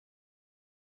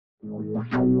The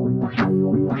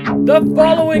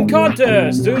following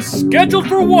contest is scheduled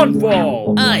for one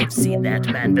fall. I've seen that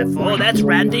man before. That's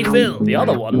Randy Phil. The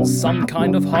other one's some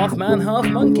kind of half man, half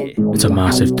monkey. It's a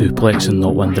massive duplex and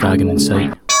not one dragon in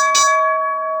sight.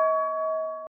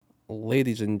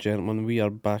 Ladies and gentlemen, we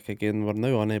are back again. We're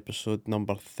now on episode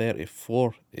number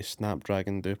 34 of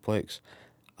Snapdragon Duplex.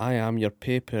 I am your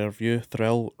pay-per-view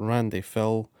thrill, Randy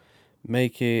Phil.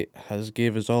 Mikey has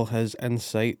gave us all his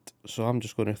insight, so I'm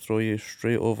just going to throw you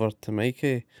straight over to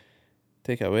Mikey.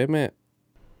 Take it away, mate.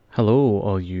 Hello,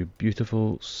 all you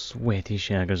beautiful, sweaty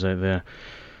shaggers out there.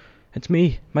 It's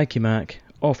me, Mikey Mac,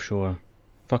 offshore,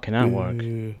 fucking at work,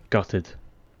 gutted.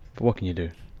 But what can you do?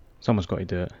 Someone's got to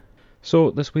do it. So,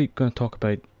 this week, going to talk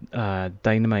about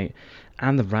Dynamite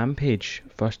and the Rampage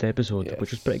first episode, Yes.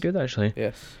 which was pretty good, actually.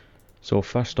 Yes. So,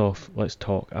 first off, let's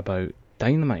talk about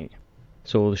Dynamite.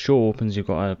 So, the show opens, you've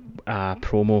got a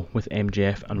promo with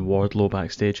MJF and Wardlow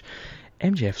backstage.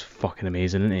 MJF's fucking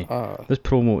amazing, isn't he? This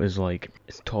promo is like,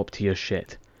 it's top tier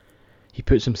shit. He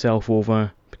puts himself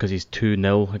over because he's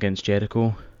 2-0 against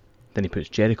Jericho. Then he puts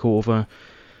Jericho over.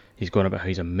 He's gone about how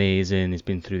he's amazing. He's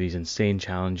been through these insane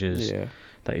challenges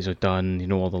that he's done, you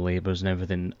know, all the labours and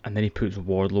everything. And then he puts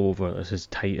Wardlow over as his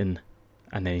titan.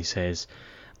 And then he says,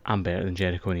 I'm better than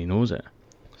Jericho, and he knows it.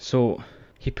 So,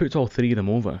 he puts all three of them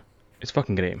over. It's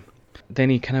fucking great. Then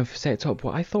he kind of sets up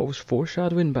what I thought was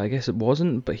foreshadowing, but I guess it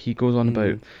wasn't. But he goes on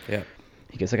about,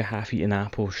 he gets like a half-eaten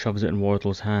apple, shoves it in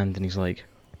Wardlow's hand, and he's like,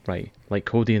 right, like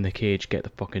Cody in the cage, get the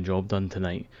fucking job done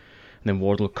tonight. And then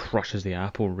Wardlow crushes the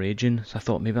apple, raging. So I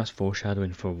thought maybe that's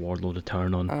foreshadowing for Wardlow to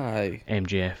turn on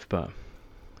MJF, but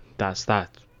that's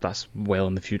well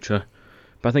in the future.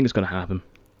 But I think it's going to happen.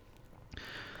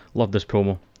 Love this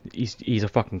promo. He's a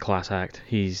fucking class act.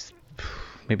 He's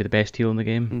maybe the best heel in the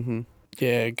game.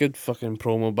 Yeah, good fucking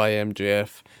promo by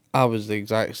MJF. I was the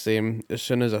exact same. As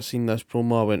soon as I seen this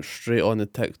promo, I went straight on the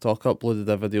TikTok, uploaded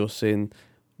a video saying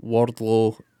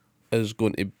Wardlow is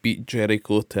going to beat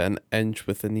Jericho to an inch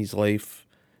within his life.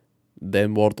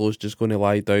 Then Wardlow's just going to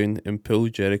lie down and pull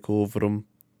Jericho over him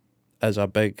as a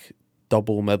big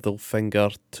double middle finger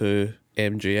to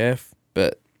MJF.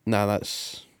 But nah,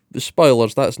 that's the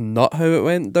spoilers. That's not how it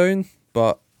went down.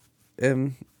 But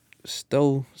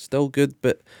still good.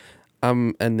 But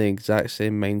I'm in the exact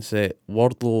same mindset.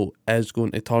 Wardlow is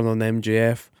going to turn on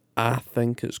MJF. I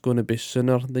think it's going to be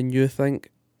sooner than you think.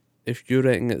 If you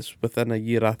reckon it's within a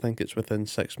year, I think it's within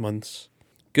 6 months.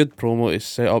 Good promo to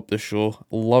set up the show.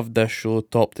 Loved this show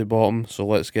top to bottom, so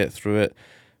let's get through it.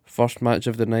 First match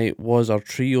of the night was our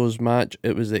trios match.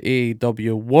 It was the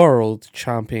AEW World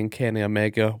Champion Kenny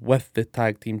Omega with the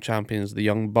tag team champions, the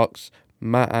Young Bucks,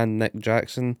 Matt and Nick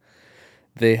Jackson.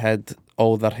 They had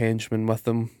all their henchmen with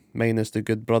them, minus the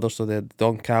Good Brothers, so they had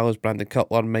Don Callis, Brandon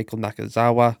Cutler, Michael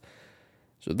Nakazawa.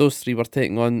 So those three were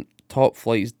taking on Top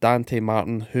Flight's Dante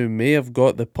Martin, who may have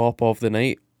got the pop of the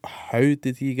night. How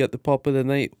did he get the pop of the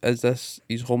night? Is this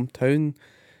his hometown?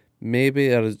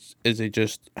 Maybe, or is he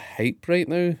just hype right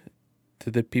now?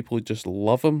 Do the people just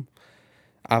love him?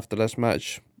 After this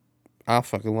match, I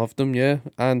fucking loved him, yeah.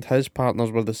 And his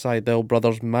partners were the Seidel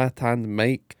brothers, Matt and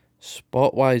Mike.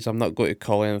 Spot-wise, I'm not going to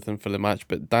call anything for the match,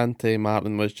 but Dante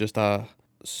Martin was just a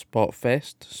spot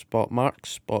fest, spot mark,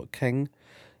 spot king.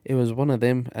 He was one of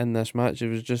them in this match. He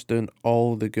was just doing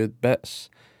all the good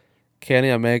bits. Kenny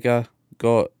Omega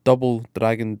got double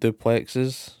dragon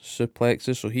suplexes,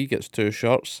 so he gets 2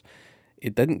 shots. He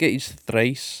didn't get his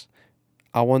thrice.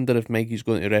 I wonder if Mikey's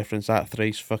going to reference that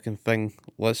thrice fucking thing.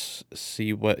 Let's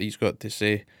see what he's got to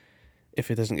say. If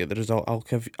he doesn't get the result,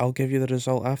 I'll give you the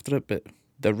result after it. But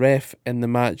the ref in the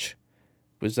match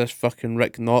was this fucking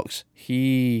Rick Knox.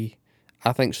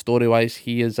 I think story-wise,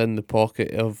 he is in the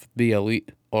pocket of the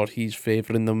Elite, or he's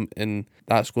favouring them, and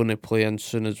that's going to play in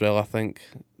soon as well. I think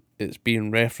it's being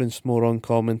referenced more on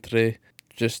commentary.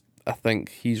 I think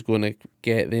he's going to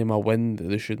get them a win that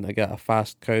they shouldn't have got a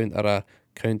fast count, or a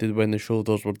counted when the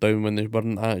shoulders were down when they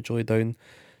weren't actually down.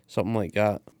 Something like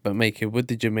that. But Mikey, what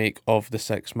did you make of the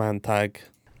 6-man tag?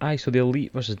 Aye, so the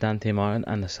Elite versus Dante Martin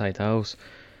and the Seidels.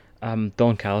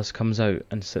 Don Callis comes out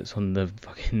and sits on the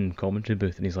fucking commentary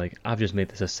booth, and he's like, I've just made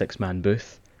this a 6-man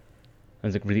booth.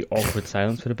 And there's like really awkward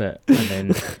silence for a bit. And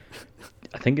then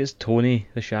I think it's Tony,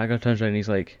 the Shagger, turns around and he's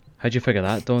like, how'd you figure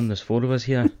that, Don? There's 4 of us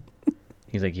here.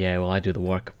 He's like, yeah, well, I do the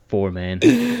work, 4 men.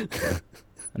 And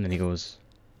then he goes,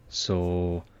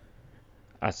 so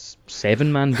a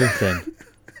 7-man booth then?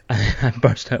 And I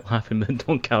burst out laughing, but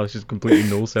Don Callis just completely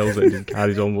no-sells it and just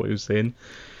carries on what he was saying.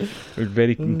 It was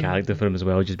very in character for him as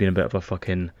well, just being a bit of a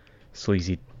fucking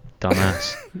sleazy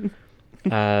dumbass.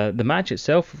 The match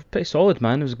itself was pretty solid,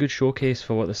 man. It was a good showcase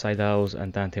for what the Seidels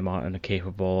and Dante Martin are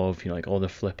capable of, like all the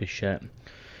flippy shit.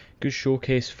 Good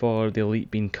showcase for the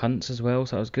Elite being cunts as well,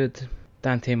 so that was good.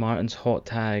 Dante Martin's hot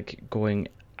tag going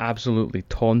absolutely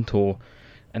tonto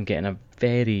and getting a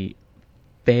very,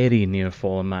 very near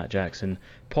fall on Matt Jackson.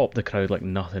 Popped the crowd like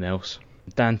nothing else.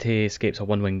 Dante escapes a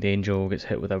one-winged angel, gets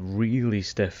hit with a really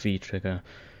stiff V-trigger.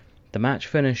 The match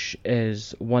finish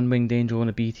is one-winged angel and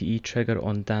a BTE trigger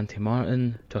on Dante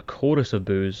Martin to a chorus of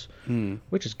boos,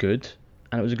 which is good,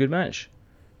 and it was a good match.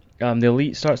 The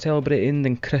Elite start celebrating,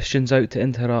 then Christian's out to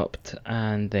interrupt,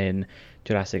 and then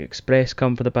Jurassic Express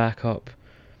come for the backup.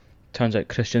 Turns out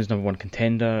Christian's number one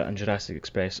contender, and Jurassic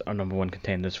Express are number one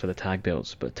contenders for the tag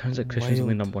belts. But it turns out Christian's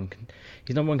only number one.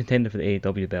 He's number one contender for the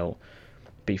AEW belt,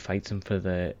 but he fights him for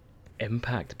the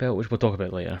Impact belt, which we'll talk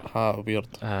about later. Weird.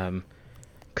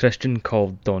 Christian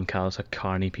called Don Callis a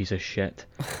carny piece of shit,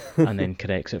 and then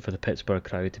corrects it for the Pittsburgh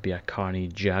crowd to be a carny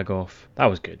jagoff. That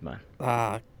was good, man.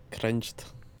 Cringed.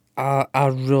 I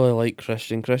really like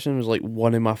Christian. Christian was like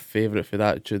one of my favourite for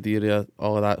that Juderia,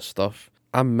 all of that stuff.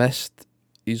 I missed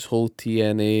his whole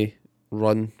TNA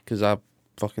run because I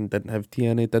fucking didn't have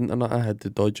TNA internet. I had the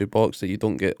dodgy box that you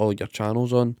don't get all your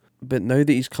channels on. But now that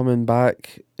he's coming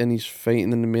back and he's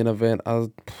fighting in the main event, I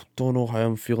don't know how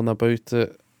I'm feeling about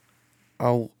it.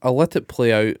 I'll let it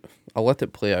play out.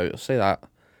 I'll say that.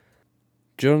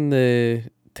 During the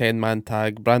 10-man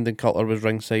tag, Brandon Cutler was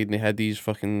ringside and he had his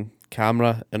fucking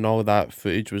camera and all that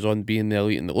footage was on Being the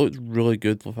Elite and it looked really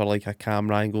good for like a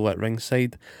camera angle at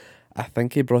ringside. I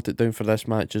think he brought it down for this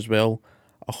match as well.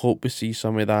 I hope we see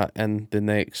some of that in the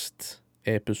next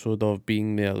episode of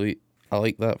Being the Elite. I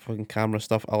like that fucking camera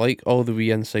stuff. I like all the wee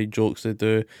inside jokes they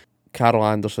do. Carol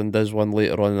Anderson does one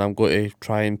later on and I'm going to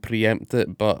try and preempt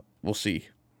it, but we'll see.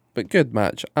 But good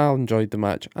match. I enjoyed the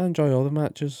match. I enjoy all the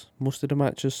matches. Most of the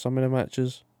matches. Some of the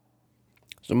matches.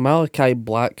 So Malachi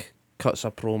Black cuts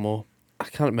a promo. I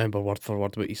can't remember word for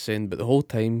word what he's saying, but the whole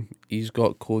time he's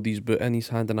got Cody's boot in his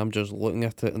hand and I'm just looking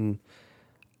at it and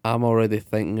I'm already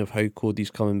thinking of how Cody's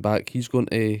coming back. He's going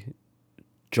to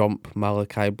jump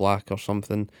Malachi Black or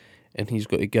something and he's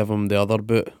going to give him the other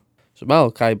boot. So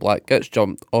Malachi Black gets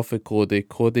jumped off of Cody.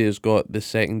 Cody has got the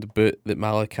second boot that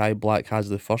Malachi Black has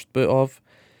the first boot of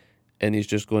and he's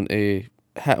just going to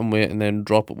hit him with it and then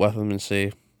drop it with him and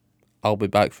say, I'll be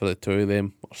back for the two of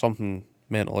them or something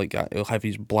mental like that. He'll have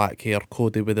his black hair,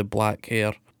 Cody with the black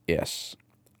hair. Yes,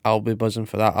 I'll be buzzing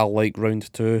for that. I like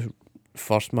round 2.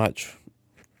 First match,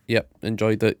 yep,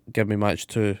 enjoyed it. Give me match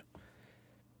 2.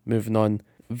 Moving on,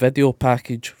 video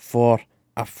package for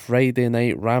a Friday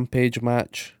night Rampage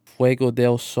match. Fuego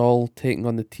del Sol taking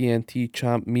on the TNT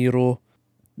champ Miro.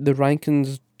 The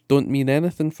rankings don't mean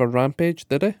anything for Rampage,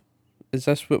 did it? Is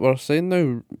this what we're saying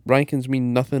now? Rankings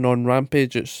mean nothing on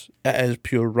Rampage. It is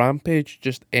pure Rampage.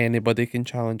 Just anybody can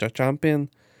challenge a champion.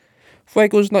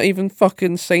 Fuego's not even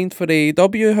fucking signed for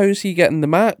AEW. How's he getting the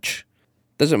match?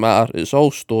 Doesn't matter. It's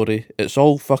all story. It's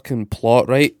all fucking plot,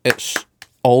 right? It's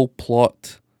all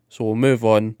plot. So we'll move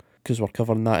on, because we're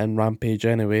covering that in Rampage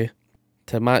anyway.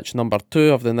 To match number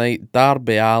 2 of the night.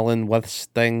 Darby Allin with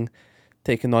Sting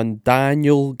taking on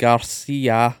Daniel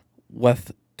Garcia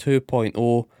with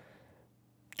 2.0.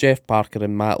 Jeff Parker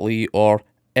and Matt Lee, or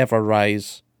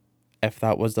Everrise, if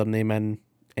that was their name in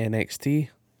NXT.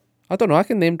 I don't know, I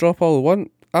can name drop all I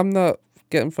want. I'm not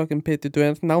getting fucking paid to do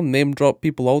anything. I'll name drop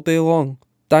people all day long.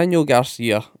 Daniel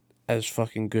Garcia is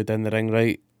fucking good in the ring,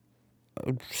 right?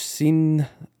 I've seen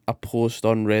a post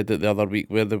on Reddit the other week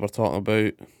where they were talking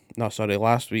about,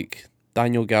 last week,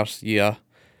 Daniel Garcia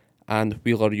and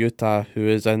Wheeler Yuta, who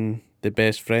is in the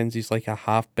best friends. He's like a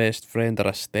half best friend or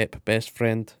a step best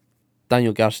friend.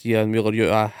 Daniel Garcia and Wheeler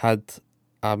Yuta had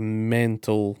a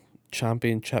mental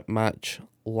championship match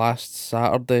last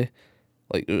Saturday.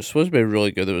 Like, it was supposed to be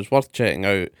really good. It was worth checking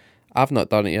out. I've not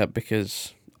done it yet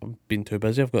because I've been too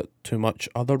busy. I've got too much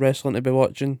other wrestling to be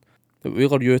watching. But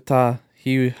Wheeler Yuta,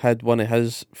 he had one of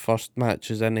his first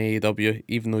matches in AEW,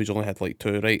 even though he's only had like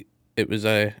 2, right? It was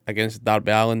against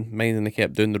Darby Allin, minding they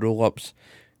kept doing the roll-ups.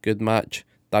 Good match.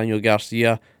 Daniel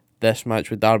Garcia, this match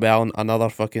with Darby Allin, another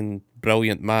fucking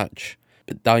brilliant match.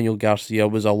 But Daniel Garcia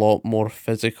was a lot more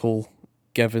physical,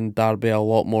 giving Darby a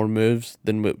lot more moves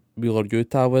than what Wheeler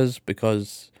Yuta was,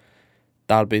 because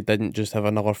Darby didn't just have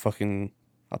another fucking,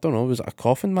 I don't know, was it a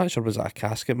coffin match or was it a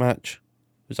casket match?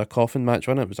 It was a coffin match,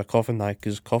 wasn't it? It was a coffin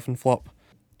coffin flop.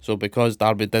 So because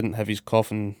Darby didn't have his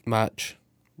coffin match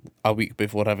a week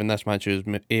before having this match, he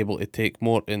was able to take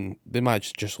more, and the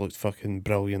match just looked fucking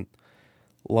brilliant.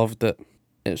 Loved it.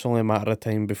 It's only a matter of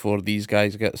time before these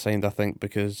guys get signed, I think,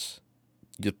 because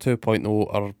your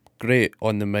 2.0 are great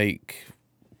on the mic,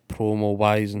 promo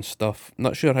wise and stuff.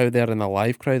 Not sure how they're in a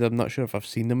live crowd. I'm not sure if I've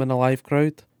seen them in a live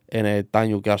crowd. And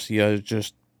Daniel Garcia is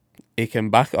just, he can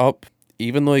back it up.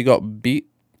 Even though he got beat,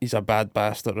 he's a bad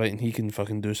bastard, right? And he can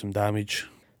fucking do some damage.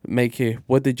 Mikey,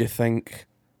 what did you think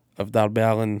of Darby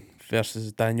Allin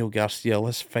versus Daniel Garcia?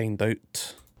 Let's find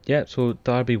out. Yeah, so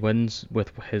Darby wins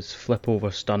with his flip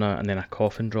over stunner and then a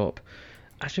coffin drop.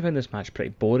 I actually found this match pretty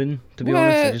boring, to be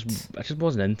honest. I just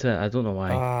wasn't into it. I don't know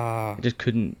why. It just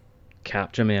couldn't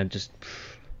capture me. This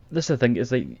is the thing,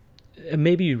 it's like,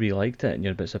 maybe you really liked it and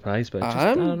you're a bit surprised, but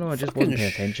I don't know, I just wasn't paying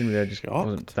attention really. I just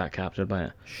wasn't that captured by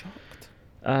it. Shocked.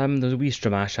 There was a wee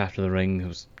stramash after the ring. It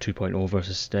was 2.0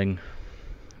 versus Sting.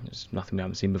 It's nothing we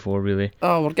haven't seen before, really.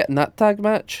 Oh, we're getting that tag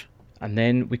match. And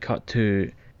then we cut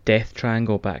to Death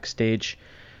Triangle backstage.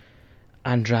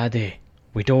 Andrade,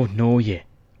 we don't know you.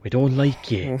 We don't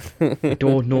like you. We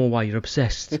don't know why you're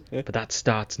obsessed. But that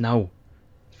starts now.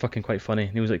 It's fucking quite funny.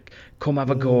 And he was like, come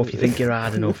have a go if you think you're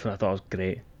hard enough. And I thought it was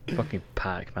great. Fucking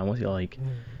Pac, man. What's he like?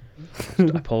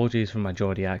 Apologies for my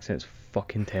Geordie accent. It's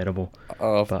fucking terrible.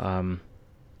 But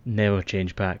never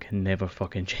change Pac. Never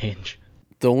fucking change.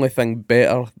 The only thing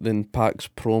better than Pac's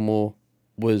promo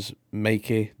was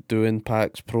Mikey doing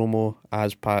Pac's promo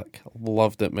as Pac.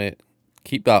 Loved it, mate.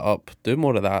 Keep that up. Do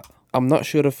more of that. I'm not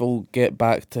sure if we'll get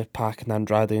back to Pac and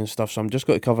Andrade and stuff, so I'm just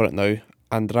going to cover it now.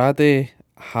 Andrade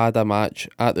had a match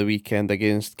at the weekend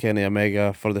against Kenny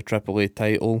Omega for the AAA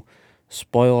title.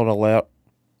 Spoiler alert,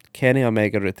 Kenny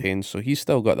Omega retains, so he's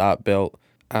still got that belt,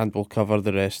 and we'll cover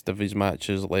the rest of his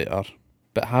matches later.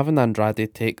 But having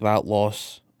Andrade take that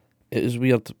loss, it is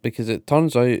weird, because it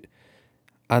turns out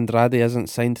Andrade isn't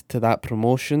signed to that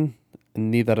promotion,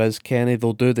 and neither is Kenny.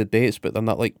 They'll do the dates, but they're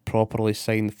not like properly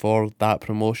signed for that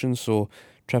promotion, so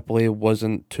AAA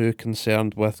wasn't too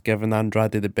concerned with giving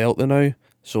Andrade the belt now.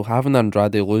 So having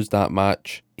Andrade lose that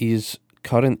match, his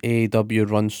current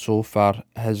AEW run so far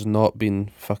has not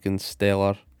been fucking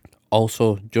stellar.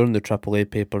 Also, during the AAA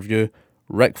pay-per-view,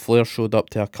 Ric Flair showed up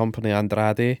to accompany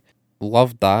Andrade.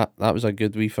 Loved that. That was a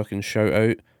good wee fucking shout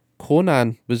out.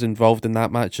 Conan was involved in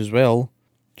that match as well.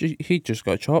 He just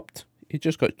got chopped. He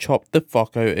just got chopped the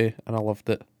fuck out of, and I loved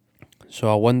it.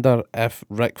 So I wonder if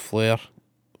Ric Flair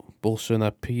will soon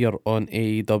appear on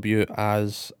AEW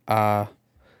as a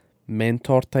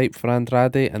mentor type for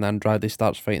Andrade, and Andrade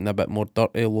starts fighting a bit more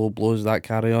dirty, low blows that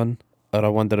carry on. Or I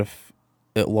wonder if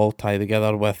it'll all tie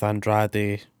together with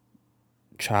Andrade,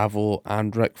 Chavo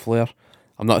and Ric Flair.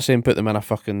 I'm not saying put them in a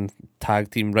fucking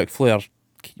tag team. Ric Flair,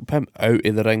 keep him out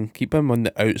of the ring, keep him on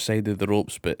the outside of the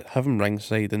ropes, but have him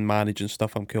ringside and manage and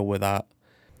stuff. I'm cool with that.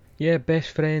 Yeah,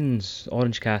 best friends,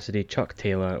 Orange Cassidy, Chuck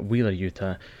Taylor, Wheeler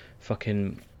Yuta,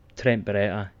 fucking Trent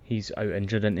Beretta. He's out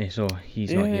injured, isn't he? So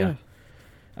he's not here.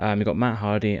 We got Matt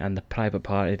Hardy and the Private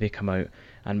Party. They come out,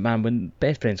 and man, when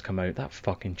best friends come out, that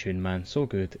fucking tune, man, so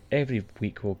good. Every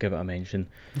week we'll give it a mention.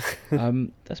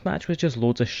 This match was just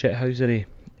loads of shithousery.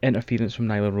 Interference from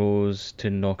Nyla Rose to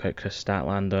knock out Chris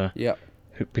Statlander. Yep.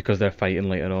 Because they're fighting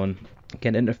later on.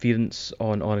 Again, interference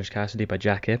on Orange Cassidy by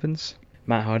Jack Evans.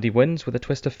 Matt Hardy wins with a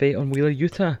twist of fate on Wheeler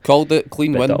Yuta. Called it,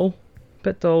 clean win.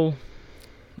 Bit dull.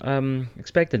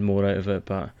 Expected more out of it,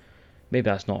 but maybe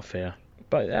that's not fair.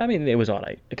 But I mean, it was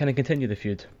alright. It kind of continued the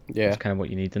feud. Yeah. That's kind of what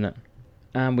you need, isn't it?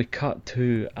 And we cut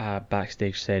to a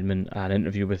backstage segment, an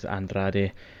interview with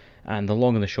Andrade. And the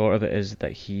long and the short of it is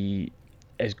that he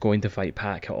is going to fight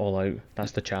Pac at All Out.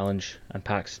 That's the challenge. And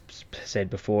Pac's said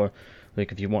before,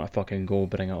 like, if you want to fucking go,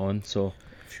 bring it on. So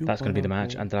that's going to be the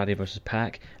match, Andrade versus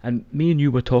Pac. And me and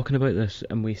you were talking about this,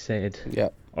 and we said,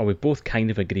 or we both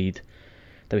kind of agreed,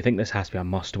 that we think this has to be a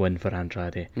must-win for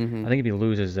Andrade. I think if he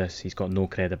loses this, he's got no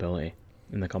credibility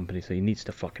in the company, so he needs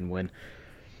to fucking win.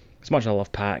 As much as I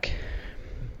love Pac,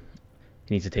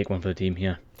 he needs to take one for the team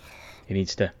here. He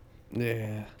needs to.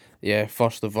 Yeah,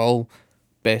 first of all,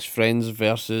 best friends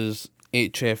versus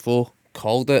HFO.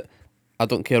 Called it. I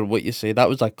don't care what you say. That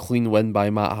was a clean win by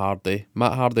Matt Hardy.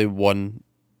 Matt Hardy won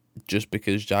just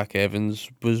because Jack Evans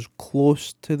was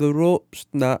close to the ropes.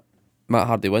 Matt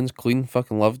Hardy wins clean.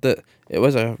 Fucking loved it. It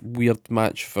was a weird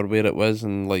match for where it was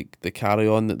and like the carry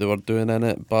on that they were doing in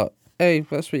it, but hey,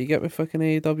 that's what you get with fucking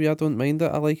AEW. I don't mind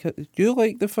it. I like it. Do you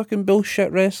like the fucking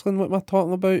bullshit wrestling? What am I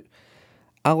talking about?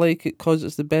 I like it because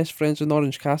it's the best friends in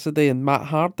Orange Cassidy and Matt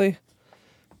Hardy.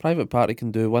 Private Party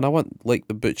can do one. I want like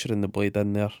the Butcher and the Blade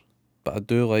in there, but I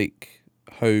do like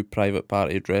how Private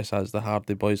Party dress as the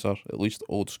Hardy Boys are, at least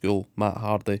old school Matt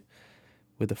Hardy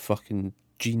with the fucking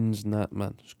jeans and that,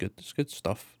 man. It's good. It's good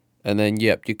stuff. And then,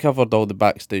 yep, you covered all the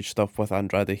backstage stuff with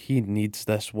Andrade. He needs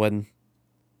this win.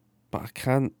 But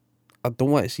I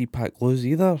don't want to see Pac lose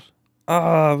either.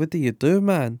 What do you do,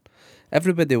 man?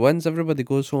 Everybody wins. Everybody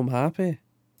goes home happy.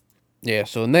 Yeah,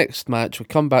 so next match, we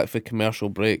come back for commercial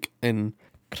break, and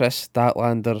Chris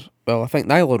Statlander, well, I think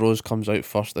Nyla Rose comes out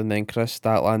first, and then Chris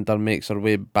Statlander makes her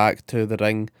way back to the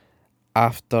ring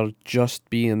after just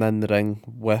being in the ring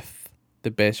with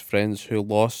the best friends who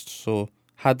lost. So,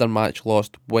 had their match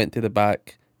lost, went to the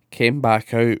back, came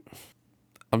back out.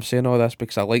 I'm saying all this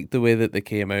because I liked the way that they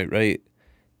came out, right?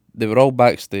 They were all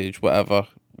backstage, whatever,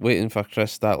 waiting for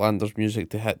Chris Statlander's music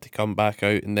to hit to come back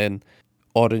out, and then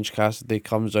Orange Cassidy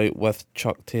comes out with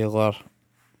Chuck Taylor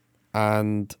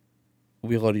and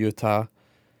Wheeler Utah,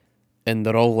 and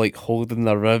they're all like holding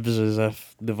their ribs as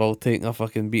if they've all taken a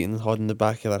fucking beating, holding the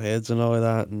back of their heads and all of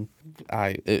that. And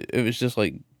it was just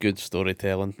like good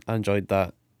storytelling. I enjoyed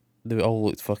that. They all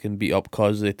looked fucking beat up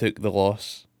because they took the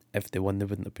loss. If they won, they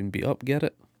wouldn't have been beat up. Get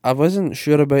it? I wasn't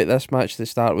sure about this match to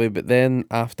start with, but then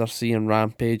after seeing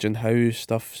Rampage and how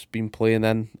stuff's been playing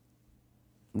in,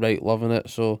 right, loving it.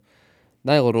 So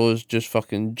Nyla Rose just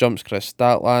fucking jumps Chris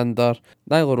Statlander.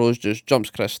 Nyla Rose just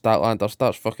jumps Chris Statlander,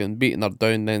 starts fucking beating her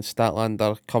down, then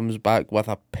Statlander comes back with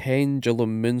a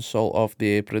pendulum moonsault off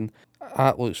the apron.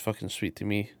 That looks fucking sweet to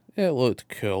me. It looked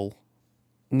cool.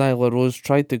 Nyla Rose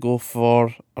tried to go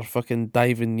for her fucking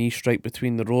diving knee strike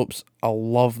between the ropes. I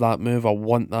love that move. I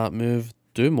want that move.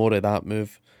 Do more of that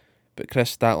move. But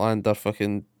Chris Statlander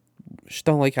fucking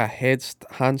still like a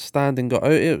handstand and got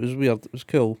out of it. It was weird. It was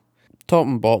cool. Top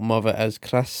and bottom of it is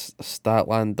Chris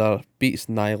Statlander beats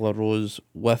Nyla Rose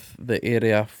with the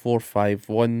Area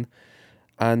 451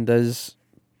 and is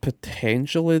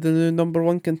potentially the new number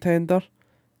one contender.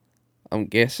 I'm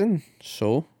guessing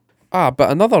so.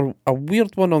 But a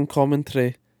weird one on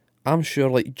commentary. I'm sure,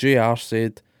 like JR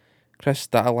said, Chris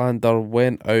Statlander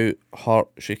went out hurt,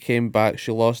 she came back,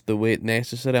 she lost the weight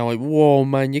necessary. I'm like, whoa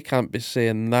man, you can't be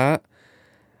saying that.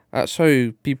 That's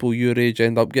how people your age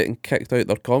end up getting kicked out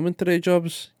their commentary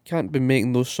jobs. Can't be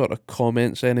making those sort of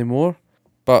comments anymore.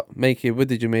 But Mikey, what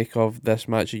did you make of this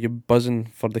match? Are you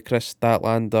buzzing for the Chris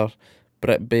Statlander,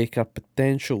 Britt Baker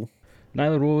potential?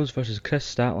 Nyla Rose versus Chris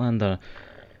Statlander.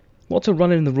 Lots of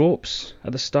running in the ropes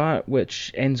at the start,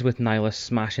 which ends with Nyla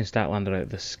smashing Statlander out of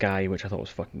the sky, which I thought was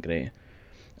fucking great.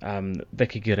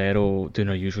 Vicky Guerrero doing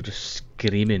her usual, just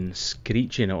screaming,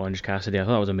 screeching at Orange Cassidy. I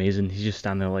thought that was amazing. He's just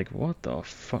standing there like, what the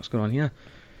fuck's going on here?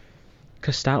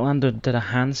 Chris Statlander did a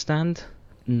handstand.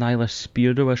 Nyla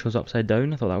speared her while she was upside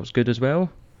down. I thought that was good as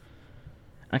well.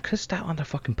 And Chris Statlander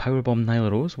fucking powerbombed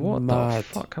Nyla Rose. What the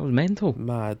fuck? That was mental.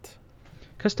 Mad.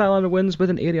 Chris Statlander wins with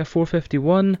an Area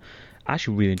 451. I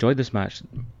actually really enjoyed this match.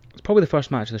 It's probably the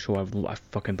first match of the show I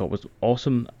fucking thought was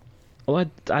awesome. Well,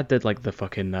 I did like the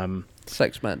fucking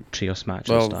 6-man trios match.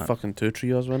 Well, fucking 2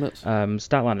 trios minutes.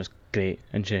 Statlander's great,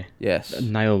 isn't she? Yes.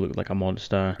 Nyla looked like a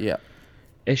monster. Yeah.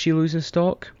 Is she losing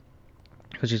stock?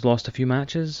 Because she's lost a few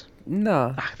matches?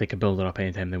 Nah. They can build her up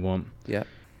anytime they want. Yeah.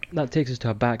 That takes us to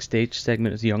a backstage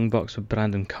segment as the Young Bucks with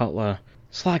Brandon Cutler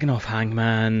slagging off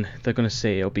Hangman. They're going to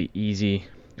say it'll be easy.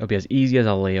 It'll be as easy as a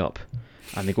layup.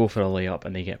 And they go for a layup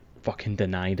and they get fucking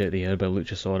denied out the air by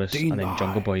Luchasaurus. And then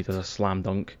Jungle Boy does a slam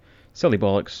dunk. Silly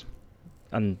bollocks.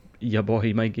 And your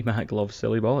boy Mikey Mac loves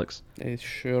silly bollocks. He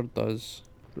sure does.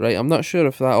 Right, I'm not sure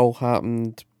if that all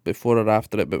happened before or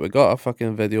after it, but we got a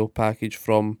fucking video package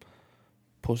from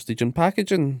Postage and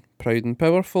Packaging, Proud and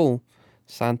Powerful,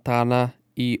 Santana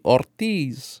y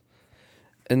Ortiz.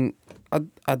 And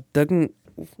I didn't,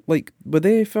 like, were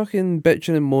they fucking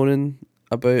bitching and moaning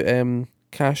about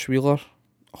Cash Wheeler?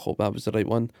 I hope that was the right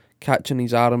one. Catching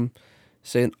his arm,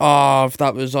 saying, if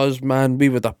that was us, man, we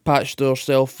would have patched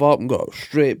ourselves up and got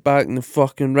straight back in the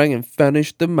fucking ring and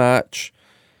finished the match.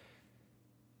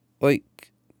 Like,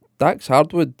 Dax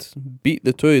Hardwood beat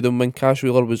the two of them when Cash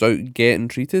Wheeler was out getting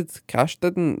treated. Cash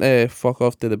didn't fuck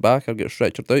off to the back or get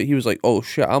stretchered out. He was like, oh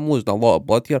shit, I'm losing a lot of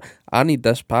blood here. I need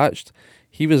this patched.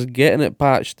 He was getting it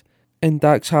patched. And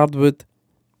Dax Hardwood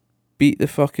beat the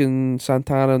fucking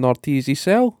Santana and Ortiz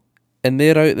himself. And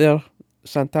they're out there.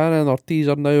 Santana and Ortiz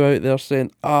are now out there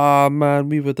saying, man,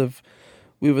 we wouldn't have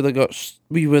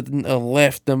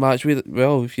left the match.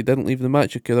 Well, if you didn't leave the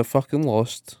match, you could have fucking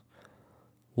lost.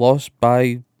 Lost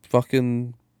by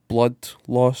fucking blood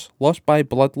loss. Lost by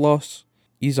blood loss.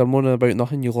 He's are moaning about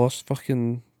nothing. You lost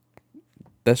fucking.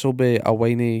 This'll be a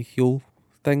whiny heel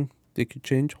thing. They could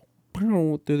change.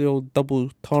 Do the old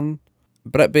double turn.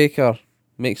 Britt Baker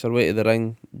makes her way to the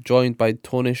ring, joined by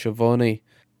Tony Schiavone.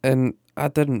 And I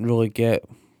didn't really get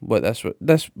what this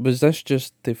was. This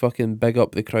just to fucking big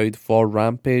up the crowd for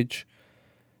Rampage?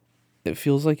 It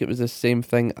feels like it was the same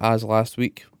thing as last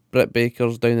week. Britt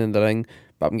Baker's down in the ring,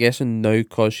 but I'm guessing now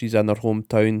because she's in her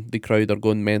hometown, the crowd are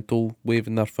going mental,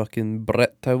 waving their fucking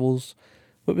Brit towels.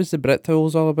 What was the Brit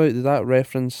towels all about? Did that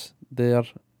reference their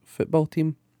football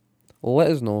team?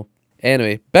 let us know.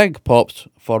 Anyway, big pops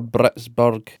for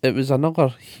Britsburg. It was another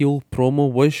heel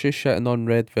promo. Was she shitting on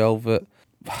Red Velvet?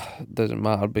 Doesn't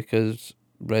matter because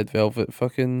Red Velvet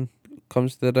fucking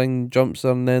comes to the ring, jumps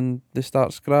her, and then they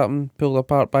start scrapping, pulled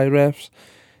apart by refs.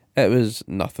 It was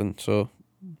nothing, so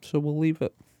we'll leave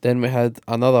it. Then we had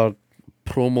another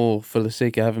promo for the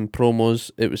sake of having promos.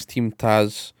 It was Team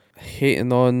Taz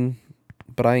hating on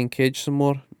Brian Cage some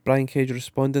more. Brian Cage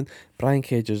responding. Brian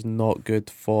Cage is not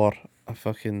good for a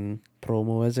fucking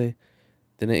promo, is he?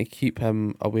 They need to keep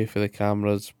him away from the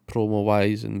cameras, promo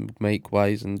wise and mic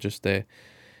wise, and just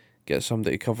get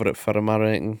somebody to cover it for him. I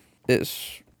reckon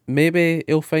it's maybe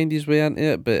he'll find his way into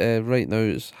it, but right now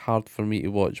it's hard for me to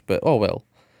watch. But oh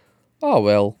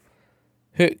well.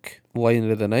 Hook line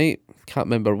of the night. Can't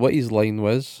remember what his line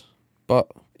was,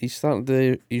 but he's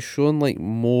showing like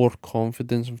more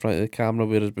confidence in front of the camera,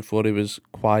 whereas before he was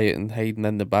quiet and hiding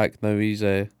in the back. Now he's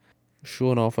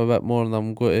showing off a bit more, and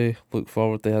I'm going to look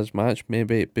forward to his match.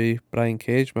 Maybe it be Brian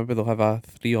Cage. Maybe they'll have a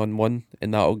 3-on-1,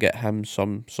 and that'll get him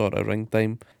some sort of ring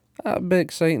time. That'd be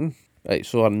exciting. Right,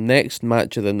 so our next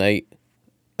match of the night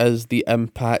is the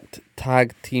Impact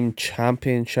Tag Team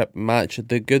Championship match.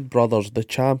 The Good Brothers, the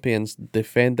champions,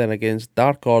 defending against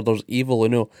Dark Order's Evil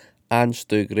Uno and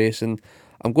Stu Grayson.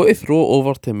 I'm going to throw it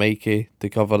over to Mikey to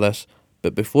cover this,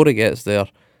 but before he gets there,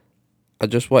 I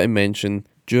just want to mention,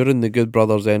 during the Good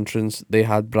Brothers entrance, they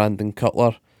had Brandon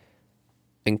Cutler,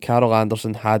 and Carl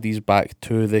Anderson had his back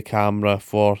to the camera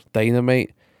for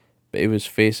Dynamite, but he was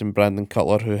facing Brandon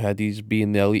Cutler, who had his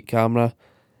being the Elite camera,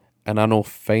 and I know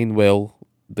fine well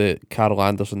that Carl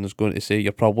Anderson is going to say,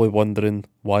 you're probably wondering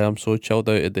why I'm so chilled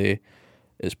out today.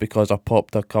 It's because I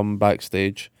popped a cum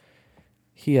backstage.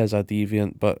 He is a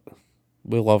deviant, but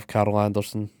we love Carl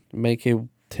Anderson. Mikey,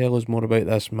 tell us more about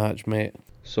this match, mate.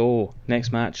 So,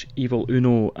 next match, Evil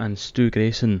Uno and Stu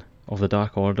Grayson of the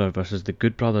Dark Order versus the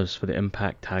Good Brothers for the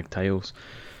Impact Tag Titles.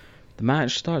 The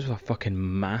match starts with a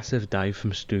fucking massive dive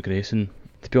from Stu Grayson.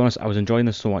 To be honest, I was enjoying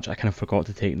this so much, I kind of forgot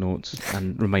to take notes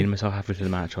and remind myself halfway through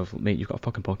the match of, mate, you've got a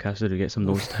fucking podcast to do, get some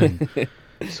notes down.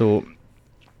 So,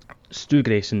 Stu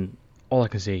Grayson, all I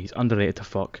can say, he's underrated to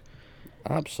fuck.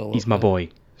 Absolutely. He's my boy.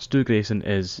 Stu Grayson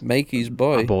is Mikey's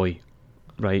boy. A boy,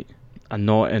 right? And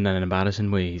not in an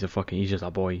embarrassing way. He's just a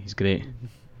boy. He's great.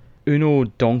 Uno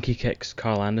donkey kicks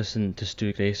Carl Anderson to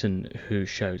Stu Grayson, who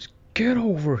shouts, "Get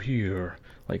over here!"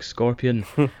 like Scorpion,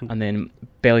 and then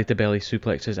belly to belly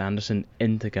suplexes Anderson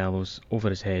into Gallows over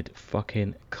his head.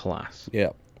 Fucking class. Yeah.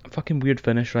 Fucking weird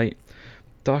finish, right?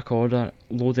 Dark Order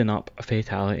loading up a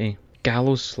fatality.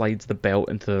 Gallows slides the belt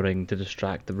into the ring to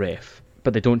distract the ref,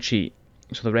 but they don't cheat.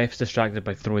 So the ref's distracted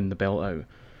by throwing the belt out.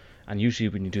 And usually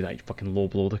when you do that, you fucking low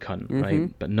blow the cunt, right?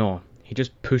 But no, he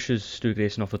just pushes Stu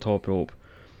Grayson off the top rope,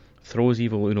 throws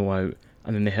Evil Uno out,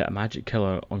 and then they hit a magic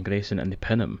killer on Grayson and they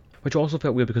pin him. Which also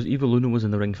felt weird because Evil Uno was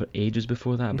in the ring for ages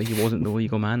before that, but he wasn't the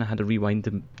legal man. I had to rewind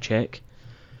to check.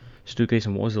 Stu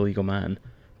Grayson was the legal man.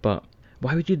 But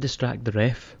why would you distract the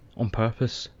ref on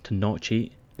purpose to not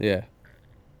cheat? Yeah.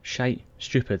 Shite.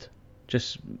 Stupid.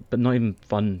 But not even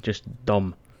fun, just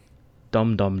dumb.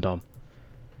 Dumb.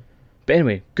 But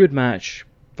anyway, good match.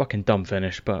 Fucking dumb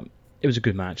finish, but it was a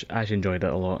good match. I actually enjoyed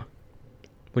it a lot.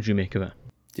 What'd you make of it?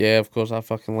 Yeah, of course, I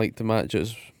fucking liked the match.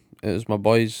 It was my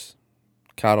boys,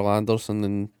 Carl Anderson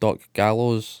and Doc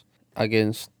Gallows,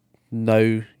 against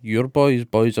now your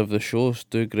boys of the show,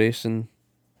 Stu Grayson,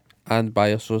 and by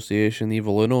association,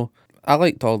 Evil Uno. I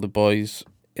liked all the boys.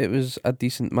 It was a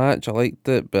decent match. I liked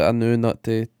it, but I knew not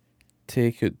to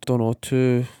take it,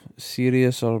 too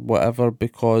serious or whatever,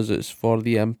 because it's for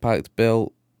the Impact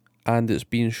belt and it's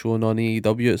being shown on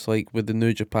AEW. It's like with the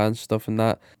New Japan stuff and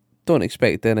that. Don't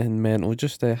expect anything mental.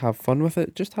 Just have fun with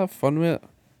it. Just have fun with it.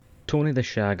 Tony the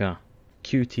Shagger,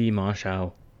 QT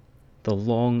Marshall, the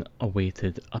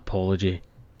long-awaited apology.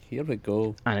 Here we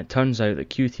go. And it turns out that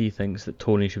QT thinks that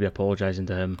Tony should be apologising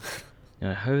to him. You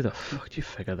know, how the fuck do you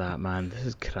figure that, man? This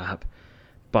is crap.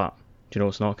 But, do you know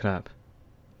what's not crap?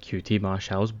 QT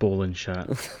Marshall's bowling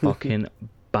shirt. Fucking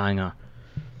banger.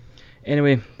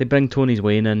 Anyway, they bring Tony's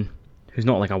Wayne in, who's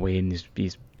not like a Wayne,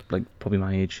 he's like probably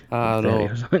my age. I know.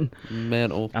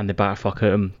 Mental. And they batter fuck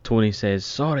at him. Tony says,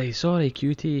 sorry,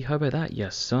 QT, how about that,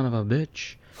 you son of a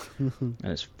bitch? And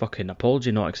it's fucking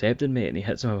apology not accepted, mate, and he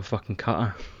hits him with a fucking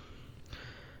cutter.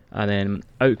 And then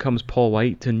out comes Paul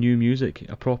White to new music,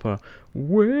 a proper,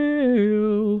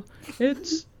 well,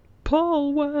 it's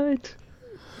Paul White.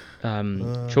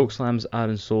 Chokeslams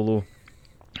Aaron Solo,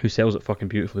 who sells it fucking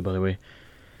beautifully, by the way.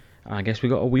 I guess we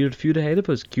got a weird feud ahead of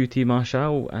us. QT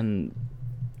Marshall and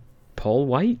Paul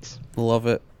White. Love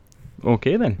it.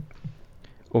 Okay then.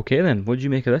 What did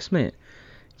you make of this, mate?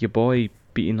 Your boy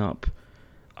beating up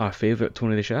our favourite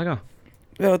Tony the Shagger.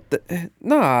 Well,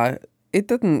 nah, he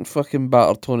didn't fucking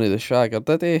batter Tony the Shagger,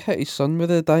 did he? Hit his son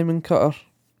with a diamond cutter.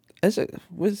 Is it?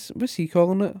 Was he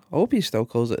calling it? I hope he still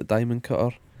calls it a diamond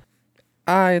cutter.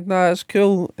 Aye, nah, it's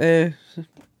cool.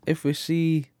 If we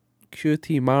see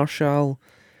QT Marshall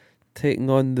taking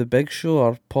on the Big Show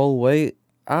or Paul White,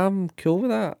 I'm cool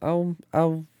with that.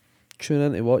 I'll tune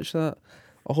in to watch that.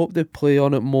 I hope they play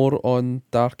on it more on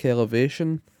Dark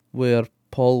Elevation, where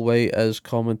Paul White is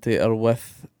commentator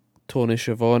with Tony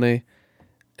Schiavone,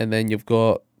 and then you've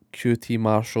got QT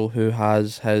Marshall, who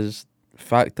has his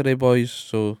Factory Boys,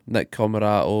 so Nick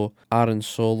Comoroto, Aaron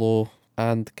Solo,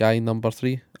 and guy number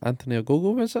 3, Anthony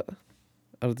Ogogo, is it?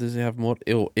 Or does he have more?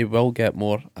 He will get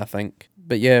more, I think.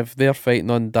 But yeah, if they're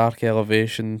fighting on Dark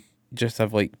Elevation, just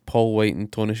have like Paul White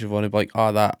and Tony Schiavone be like,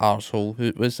 that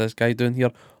arsehole, what's this guy doing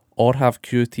here? Or have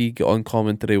QT get on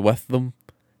commentary with them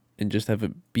and just have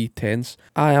it be tense.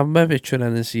 I'll maybe tune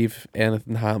in and see if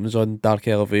anything happens on Dark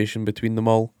Elevation between them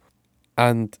all.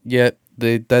 And yeah,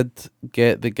 they did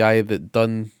get the guy that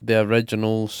done the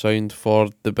original sound for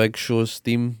the Big Show's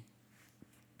theme.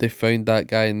 They found that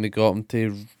guy and they got him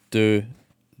to do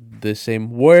the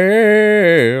same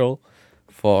well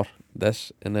for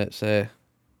this, and it's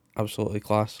absolutely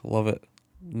class. Love it.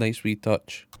 Nice wee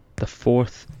touch. The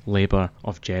fourth Labour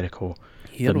of Jericho.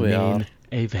 Here the we are. main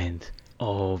event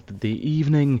of the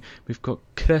evening. We've got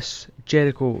Chris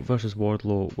Jericho versus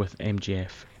Wardlow with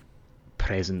MJF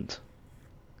present.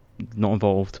 Not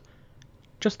involved.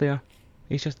 Just there.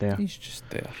 He's just there. He's just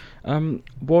there.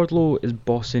 Wardlow is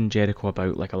bossing Jericho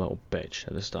about like a little bitch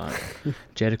at the start.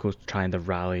 Jericho's trying to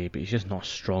rally, but he's just not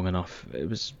strong enough. It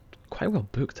was quite well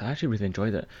booked. I actually really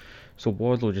enjoyed it. So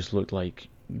Wardlow just looked like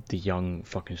the young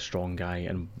fucking strong guy,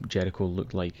 and Jericho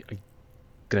looked like a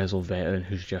grizzled veteran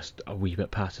who's just a wee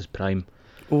bit past his prime.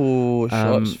 Oh,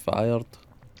 shots fired.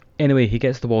 Anyway, he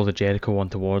gets the walls of Jericho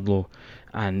onto Wardlow,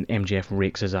 and MJF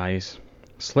rakes his eyes,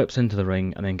 slips into the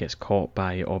ring, and then gets caught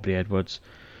by Aubrey Edwards,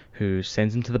 who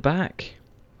sends him to the back.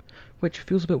 Which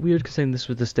feels a bit weird, considering this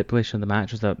was the stipulation of the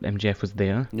match, was that MJF was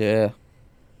there. Yeah.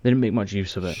 They didn't make much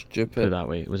use of it. Stupid. Put it that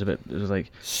way. It was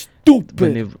like... Stupid!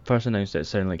 When they first announced it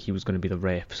sounded like he was going to be the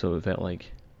ref, so it felt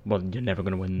like, well, you're never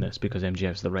going to win this because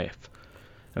MJF's the ref.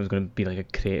 It was going to be like a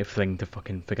creative thing to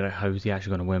fucking figure out how he's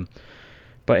actually going to win.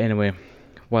 But anyway,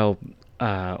 while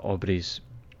Aubrey's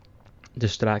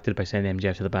distracted by sending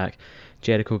MJF to the back,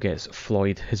 Jericho gets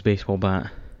Floyd his baseball bat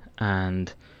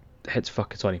and he hits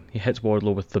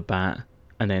Wardlow with the bat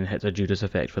and then hits a Judas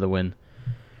effect for the win.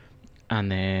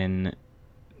 And then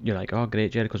you're like, oh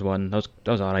great, Jericho's won. That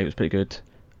was alright, it was pretty good.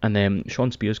 And then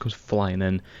Shawn Spears comes flying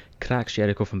in, cracks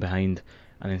Jericho from behind,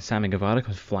 and then Sammy Guevara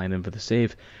comes flying in for the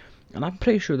save. And I'm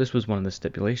pretty sure this was one of the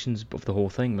stipulations of the whole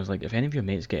thing, was like, if any of your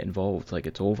mates get involved, like,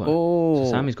 it's over. Oh.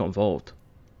 So Sammy's got involved,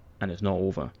 and it's not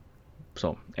over.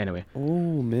 So, anyway.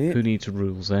 Oh, mate. Who needs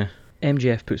rules, eh?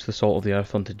 MJF puts the salt of the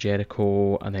earth onto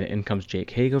Jericho, and then in comes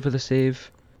Jake Hager for the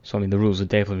save. So, I mean, the rules have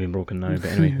definitely been broken now, but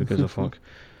anyway, who gives a fuck?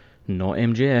 Not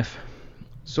MJF.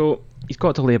 So, he's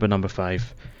got to Labour number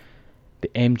 5. The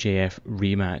MJF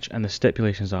rematch, and the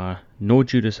stipulations are no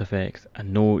Judas effect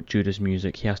and no Judas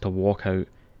music. He has to walk out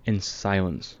in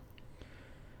silence.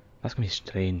 That's going to be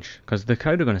strange, because the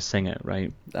crowd are going to sing it,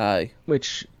 right? Aye.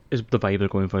 Which is the vibe they're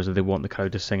going for, is that they want the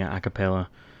crowd to sing it a cappella.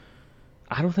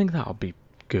 I don't think that'll be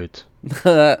good.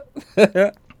 I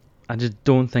just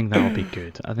don't think that'll be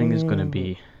good. I think it's going to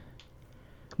be...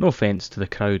 No offence to the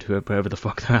crowd, whoever the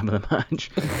fuck they're having the match.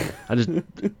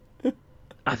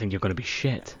 I think you're going to be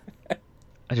shit.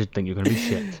 I just think you're going to be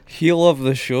shit. Heel of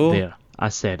the show. There, I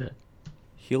said it.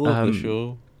 Heel of the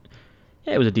show.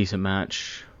 Yeah, it was a decent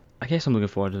match. I guess I'm looking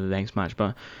forward to the next match,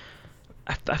 but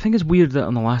I think it's weird that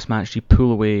on the last match you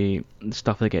pull away the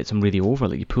stuff that gets them really over.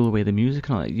 Like, you pull away the music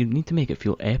and all that. You need to make it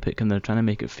feel epic, and they're trying to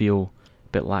make it feel a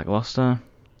bit lackluster.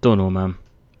 Don't know, man.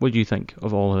 What do you think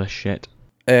of all of this shit?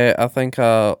 I think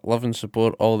I love and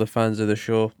support all the fans of the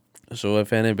show. So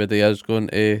if anybody is going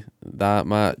to that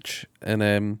match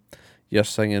and you're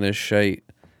singing his shite,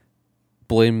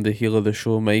 blame the heel of the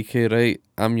show, Mikey, right?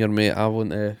 I'm your mate.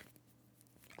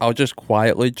 I'll just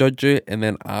quietly judge you and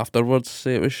then afterwards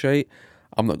say it was shite.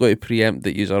 I'm not going to preempt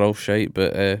that yous are all shite,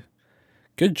 but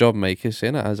good job, Mikey,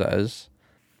 saying it as it is.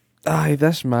 Aye,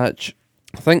 this match,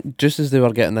 I think just as they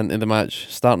were getting into the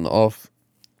match, starting it off,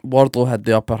 Wardlow had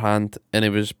the upper hand and he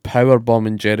was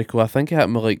powerbombing Jericho. I think he hit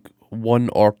him with like 1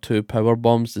 or 2 power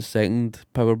bombs. The second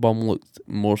power bomb looked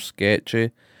more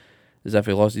sketchy, as if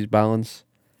he lost his balance.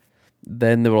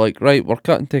 Then they were like, right, we're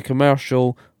cutting to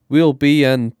commercial. We'll be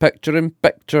in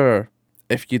picture-in-picture.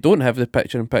 If you don't have the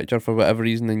picture-in-picture for whatever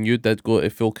reason and you did go to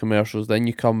full commercials, then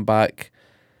you come back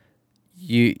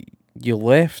you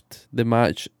left the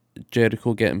match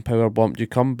Jericho getting power bombed. You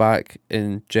come back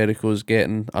and Jericho's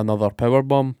getting another power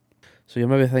bomb. So you're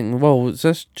maybe thinking, well, is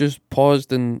this just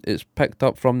paused and it's picked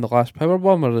up from the last power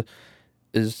bomb, or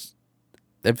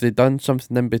have they done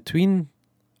something in between,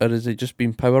 or has it just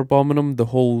been power bombing him the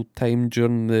whole time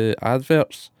during the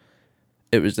adverts?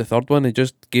 It was the third one. They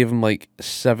just gave him like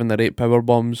 7 or 8 power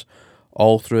bombs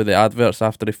all through the adverts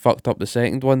after he fucked up the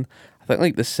second one. I think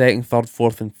like the second, third,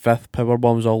 fourth and fifth power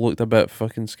bombs all looked a bit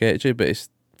fucking sketchy, but it's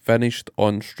finished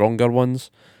on stronger ones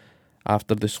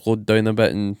after they slowed down a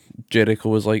bit, and Jericho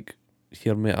was like,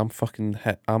 here mate, I'm fucking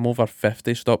hit. I'm over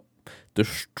 50, stop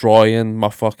destroying my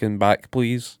fucking back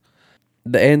please.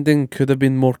 The ending could have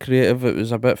been more creative. It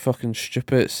was a bit fucking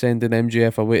stupid sending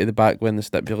MJF away to the back when the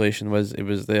stipulation was he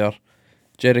was there.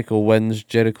 Jericho wins,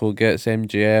 Jericho gets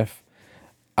MJF.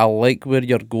 I like where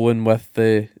you're going with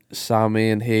the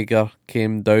Sammy and Hager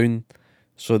came down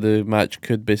so the match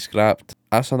could be scrapped.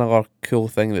 That's another cool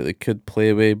thing that they could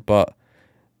play with, but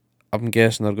I'm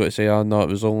guessing they're going to say, oh no, it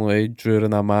was only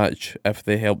during a match if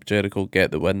they helped Jericho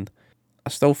get the win. I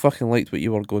still fucking liked what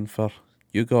you were going for.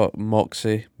 You got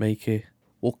Moxie, Mikey.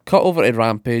 We'll cut over to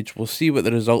Rampage, we'll see what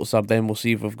the results are, then we'll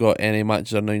see if we've got any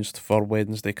matches announced for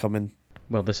Wednesday coming.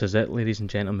 Well, this is it, ladies and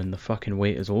gentlemen, the fucking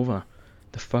wait is over.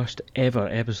 The first ever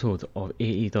episode of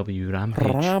AEW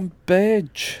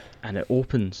Rampage! And it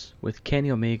opens with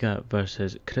Kenny Omega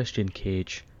versus Christian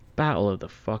Cage. Battle of the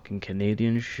fucking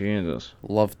Canadian Shaders.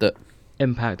 Loved it.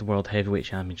 Impact World Heavyweight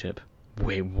Championship.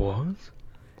 Wait, what?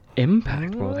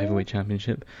 Impact World Heavyweight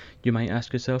Championship? You might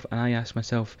ask yourself, and I ask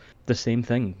myself the same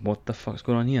thing. What the fuck's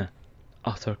going on here?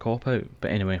 Utter cop-out.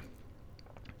 But anyway,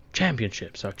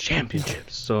 championships are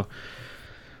championships. So,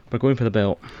 we're going for the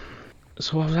belt.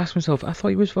 So I was asking myself, I thought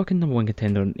he was fucking number one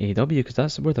contender in AEW because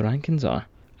that's where the rankings are.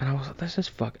 And I was like, this is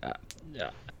fuck...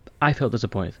 I felt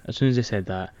disappointed. As soon as they said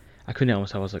that, I couldn't help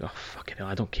myself. I was like, oh, fucking hell,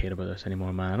 I don't care about this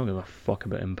anymore, man. I don't give a fuck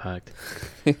about Impact.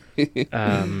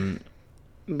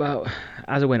 But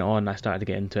as I went on, I started to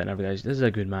get into it, and I realised this is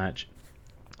a good match.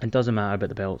 It doesn't matter about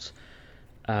the belts,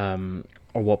 or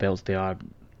what belts they are.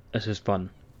 This is fun.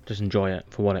 Just enjoy it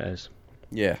for what it is.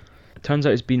 Yeah. It turns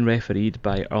out it's been refereed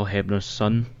by Earl Hebner's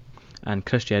son, and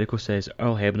Chris Jericho says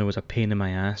Earl Hebner was a pain in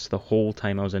my ass the whole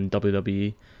time I was in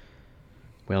WWE.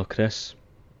 Well, Chris,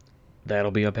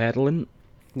 that'll be a peddling.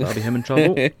 That'll be him in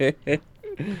trouble.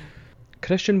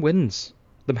 Christian wins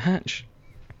the match.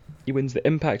 He wins the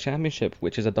Impact Championship,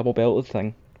 which is a double belted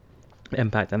thing. The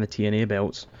Impact and the TNA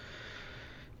belts.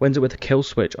 Wins it with a kill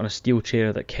switch on a steel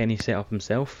chair that Kenny set up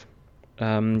himself.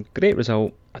 Great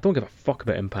result. I don't give a fuck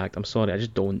about Impact. I'm sorry, I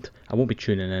just don't. I won't be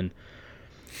tuning in.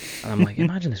 And I'm like,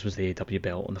 imagine this was the AEW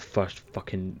belt on the first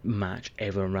fucking match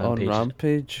ever on Rampage. On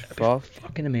Rampage?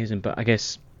 Fucking amazing, but I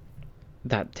guess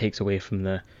that takes away from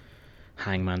the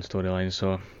Hangman storyline,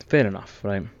 so fair enough,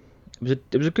 right?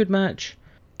 It was a good match.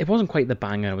 It wasn't quite the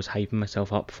banger I was hyping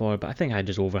myself up for, but I think I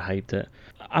just overhyped it.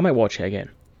 I might watch it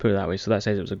again, put it that way, so that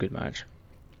says it was a good match.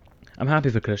 I'm happy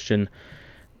for Christian.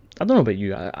 I don't know about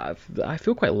you, I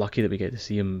feel quite lucky that we get to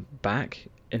see him back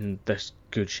in this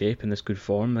good shape, in this good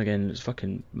form. Again, it's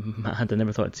fucking mad, I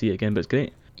never thought I'd see it again, but it's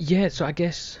great. Yeah, so I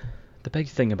guess the big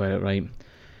thing about it, right,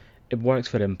 it works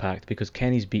for Impact because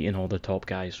Kenny's beating all the top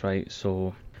guys, right,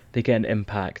 so they get an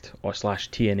Impact or /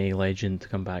 TNA legend to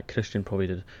come back. Christian probably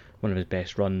did one of his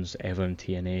best runs ever in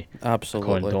TNA. Absolutely.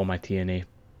 According to all my TNA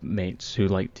mates who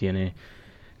like TNA,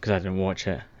 because I didn't watch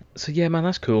it. So yeah, man,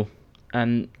 that's cool.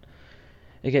 And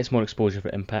it gets more exposure for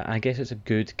Impact. I guess it's a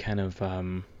good kind of, I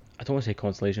don't want to say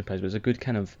consolation prize, but it's a good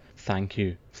kind of thank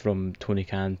you from Tony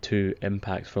Khan to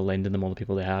Impact for lending them all the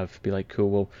people they have. Be like, cool,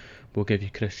 well, we'll give you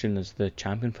Christian as the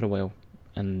champion for a while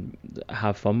and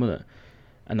have fun with it.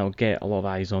 And they'll get a lot of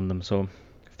eyes on them. So,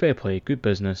 fair play, good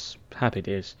business, happy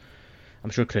days. I'm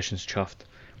sure Christian's chuffed.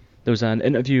 There was an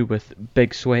interview with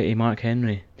Big Sweaty Mark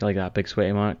Henry. Do you like that, Big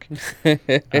Sweaty Mark?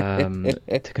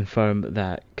 To confirm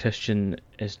that Christian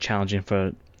is challenging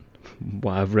for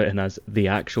what I've written as the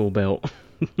actual belt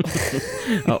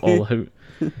at All Out.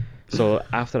 So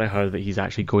after I heard that he's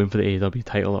actually going for the AEW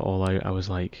title at All Out, I was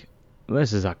like,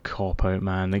 this is a cop-out,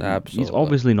 man. Like, he's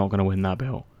obviously not going to win that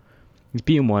belt. He's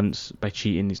beat him once by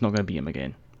cheating, he's not going to beat him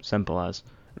again. Simple as.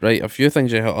 Right, a few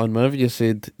things you hit on. Whenever you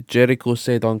said, Jericho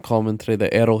said on commentary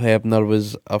that Earl Hebner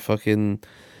was a fucking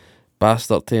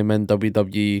bastard to him in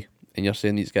WWE, and you're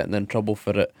saying he's getting in trouble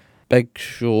for it. Big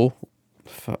Show,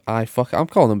 I'm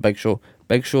calling him Big Show.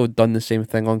 Big Show done the same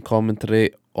thing on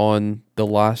commentary on the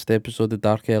last episode of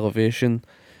Dark Elevation.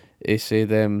 He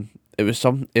said it It was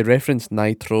it referenced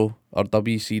Nitro or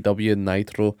WCW and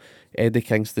Nitro. Eddie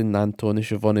Kingston and Tony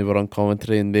Schiavone were on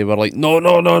commentary and they were like, no,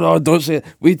 don't say it.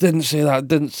 We didn't say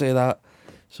that.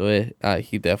 So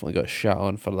he definitely got shot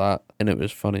on for that, and it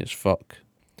was funny as fuck.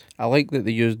 I like that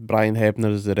they used Brian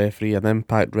Hebner as the referee, an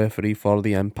Impact referee for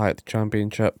the Impact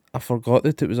Championship. I forgot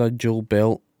that it was a dual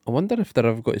belt. I wonder if they're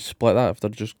ever going to split that, if they're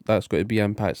just, that's going to be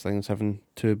Impact's things, having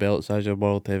 2 belts as your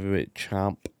World Heavyweight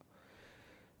Champ.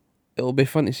 It'll be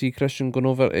fun to see Christian going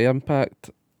over to Impact.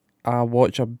 I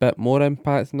watch a bit more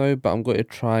Impact now, but I'm going to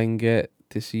try and get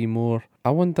to see more.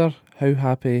 I wonder how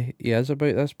happy he is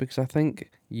about this, because I think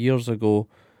years ago,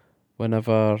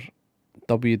 whenever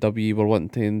WWE were wanting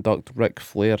to induct Ric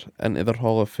Flair into their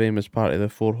Hall of Fame as part of the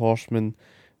 4 Horsemen,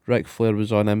 Ric Flair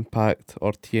was on Impact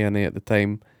or TNA at the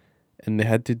time, and they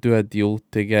had to do a deal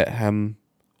to get him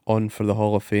on for the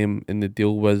Hall of Fame, and the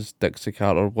deal was Dixie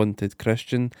Carter wanted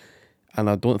Christian, and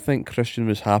I don't think Christian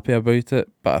was happy about it,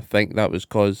 but I think that was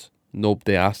because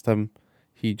nobody asked him.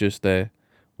 He just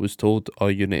was told, oh,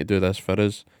 you need to do this for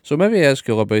us. So maybe he is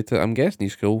cool about it. I'm guessing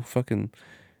he's cool. Fucking,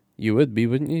 you would be,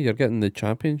 wouldn't you? You're getting the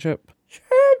championship.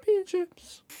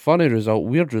 Championships. Funny result,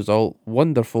 weird result,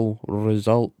 wonderful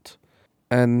result.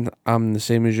 And I'm the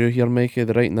same as you here, Mikey.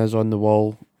 The writing is on the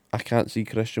wall. I can't see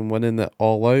Christian winning it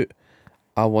All Out.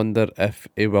 I wonder if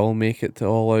he will make it to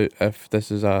All Out, if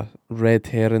this is a red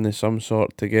herring of some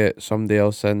sort to get somebody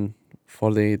else in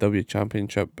for the AEW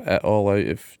Championship at All Out,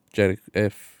 if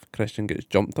Christian gets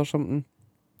jumped or something.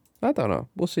 I don't know.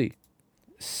 We'll see.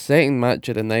 Second match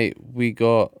of the night, we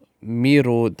got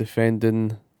Miro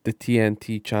defending the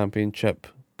TNT Championship.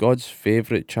 God's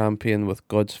favourite champion with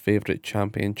God's favourite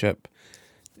championship.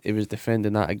 He was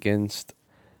defending that against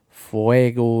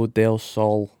Fuego del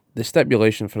Sol. The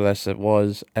stipulation for this, it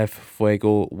was if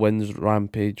Fuego wins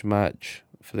Rampage match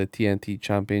for the TNT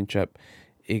Championship,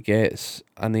 he gets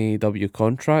an AEW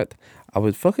contract. I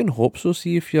would fucking hope so.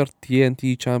 See, if your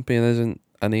TNT champion isn't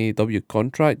an AEW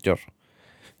contract, you're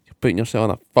putting yourself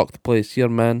in a fucked place here,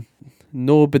 man.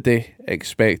 Nobody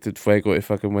expected Fuego to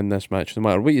fucking win this match. No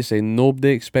matter what you say, nobody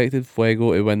expected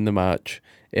Fuego to win the match.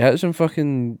 He had some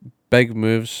fucking big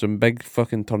moves, some big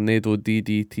fucking tornado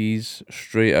DDTs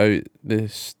straight out the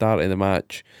start of the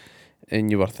match. And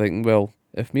you were thinking, well,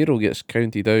 if Miro gets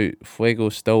counted out, Fuego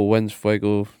still wins,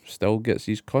 Fuego still gets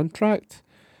his contract.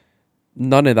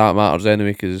 None of that matters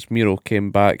anyway, because Miro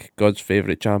came back, God's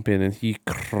favourite champion, and he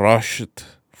crushed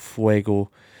Fuego.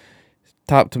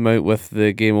 Tapped him out with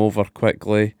the game over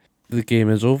quickly. The game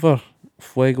is over.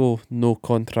 Fuego, no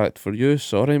contract for you.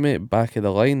 Sorry, mate. Back of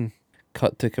the line.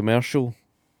 Cut to commercial.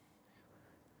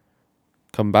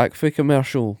 Come back for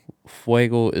commercial.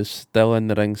 Fuego is still in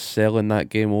the ring selling that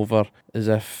game over as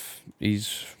if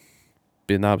he's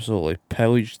been absolutely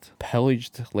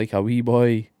pillaged like a wee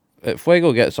boy.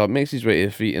 Fuego gets up, makes his way to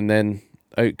the feet, and then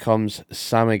out comes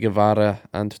Sammy Guevara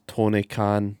and Tony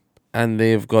Khan, and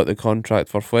they've got the contract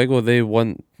for Fuego. They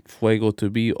want Fuego to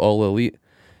be All Elite,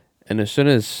 and as soon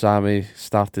as Sammy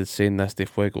started saying this to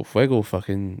Fuego, Fuego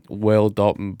fucking welled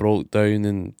up and broke down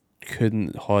and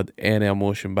couldn't hold any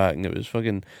emotion back, and it was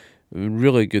fucking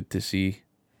really good to see.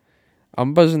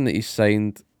 I'm buzzing that he's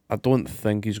signed. I don't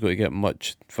think he's going to get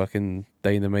much fucking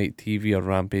Dynamite TV or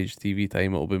Rampage TV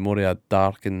time. It'll be more of a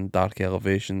dark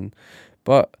elevation,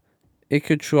 but he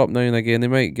could show up now and again. He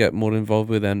might get more involved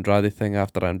with the Andrade thing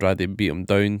after Andrade beat him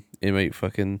down. He might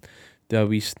fucking do a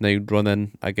wee snide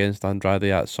run-in against Andrade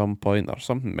at some point or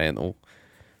something mental.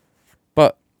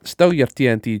 But still your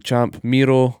TNT champ,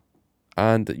 Miro,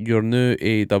 and your new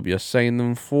AEW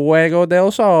signing, Fuego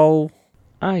del Sol.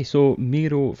 Aye, so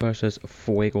Miro versus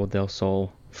Fuego del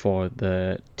Sol for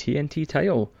the TNT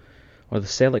title, or the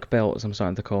Celic belt as I'm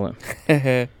starting to call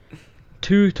it.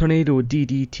 2 tornado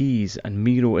DDTs and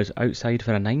Miro is outside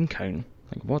for a 9 count.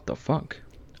 Like, what the fuck?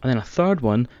 And then a third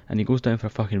one and he goes down for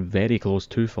a fucking very close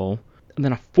 2 fall. And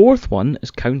then a fourth one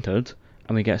is countered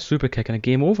and we get a super kick and a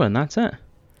game over, and that's it.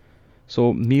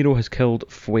 So Miro has killed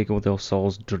Fuego del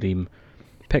Sol's dream,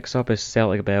 picks up his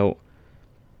Celtic belt,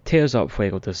 tears up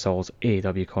Fuego del Sol's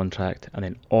AEW contract, and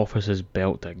then offers his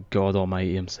belt to God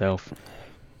Almighty himself.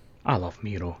 I love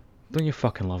Miro. Don't you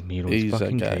fucking love Miro? He's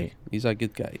fucking a guy. great. He's a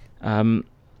good guy.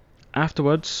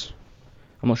 Afterwards,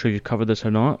 I'm not sure if you've covered this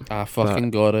or not. I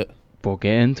fucking got it. We'll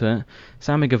get into it.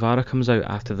 Sammy Guevara comes out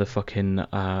after the fucking,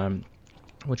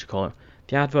 what do you call it?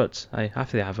 The adverts.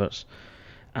 After the adverts.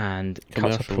 And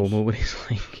cuts a promo where he's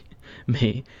like,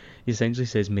 mate, he essentially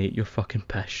says, mate, you're fucking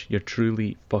pish. You're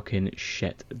truly fucking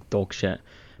shit. Dog shit.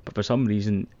 But for some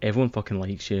reason, everyone fucking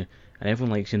likes you. And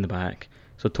everyone likes you in the back.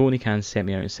 So Tony Khan sent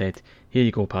me out and said, here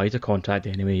you go, pal, here's a contract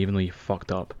anyway, even though you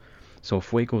fucked up. So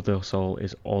Fuego del Sol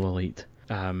is All Elite.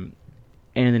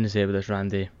 Anything to say about this,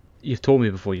 Randy? You've told me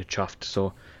before you're chuffed,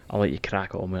 so I'll let you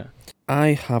crack on with it. I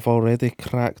have already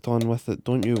cracked on with it,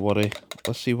 don't you worry.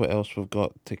 Let's see what else we've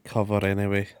got to cover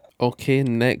anyway. Okay,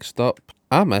 next up.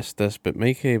 I missed this, but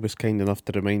Mikey was kind enough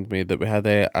to remind me that we had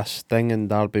a Sting and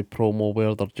Darby promo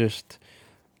where they're just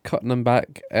cutting them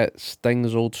back at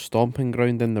Sting's old stomping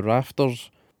ground in the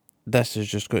rafters. This is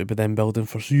just going to be them building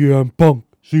for CM Punk,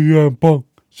 CM Punk,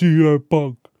 CM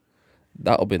Punk.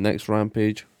 That'll be next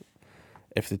Rampage.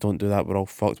 If they don't do that, we're all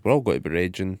fucked. We're all going to be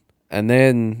raging. And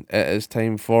then it is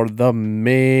time for the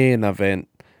main event.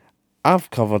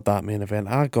 I've covered that main event.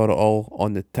 I got it all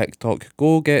on the TikTok.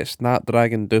 Go get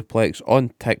Snapdragon Duplex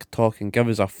on TikTok and give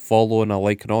us a follow and a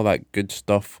like and all that good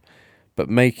stuff. But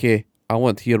Mikey, I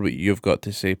want to hear what you've got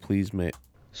to say, please, mate.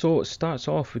 So it starts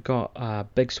off, we've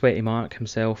got Big Sweaty Mark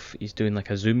himself. He's doing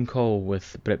like a Zoom call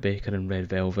with Britt Baker and Red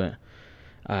Velvet.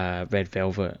 Red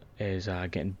Velvet is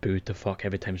getting booed to fuck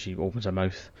every time she opens her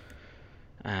mouth.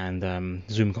 And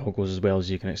Zoom call goes as well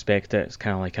as you can expect it. It's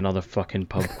kind of like another fucking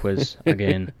pub quiz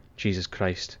again. Jesus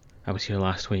Christ, I was here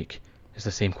last week. It's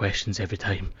the same questions every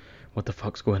time. What the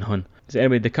fuck's going on? So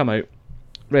anyway, they come out.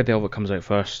 Red Velvet comes out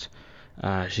first.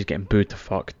 She's getting booed to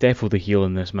fuck. Defo the heel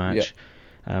in this match.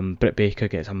 Yep. Britt Baker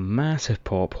gets a massive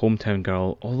pop. Hometown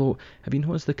girl. Although, have you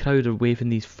noticed the crowd are waving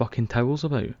these fucking towels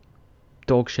about?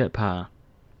 Dog shit patter.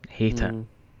 Hate it.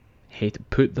 Hate it.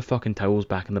 Put the fucking towels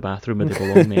back in the bathroom where they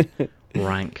belong, mate.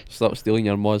 Rank. Stop stealing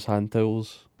your Moz hand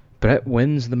towels. Britt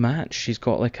wins the match. She's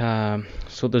got like a...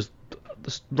 So there's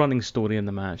this running story in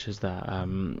the match is that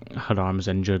her arm's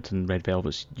injured and Red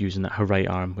Velvet's using her right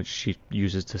arm, which she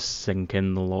uses to sink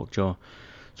in the lockjaw.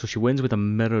 So she wins with a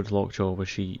mirrored lockjaw where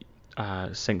she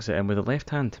sinks it in with the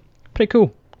left hand. Pretty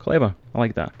cool. Clever. I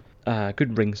like that.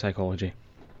 Good ring psychology.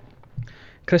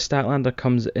 Chris Statlander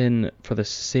comes in for the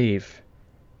save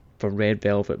for Red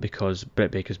Velvet because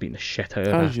Britt Baker's beating the shit out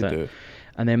of her. As you do.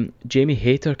 And then Jamie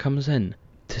Hayter comes in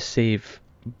to save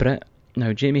Britt.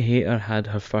 Now, Jamie Hayter had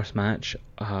her first match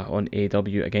on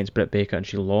AEW against Britt Baker and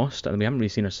she lost, and we haven't really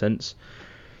seen her since.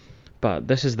 But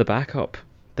this is the backup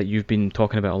that you've been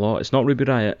talking about a lot. It's not Ruby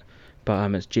Riott,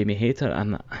 but it's Jamie Hayter,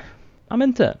 and I'm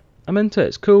into it.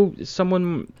 It's cool. It's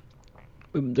someone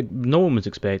no one was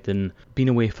expecting. Been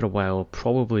away for a while,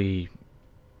 probably,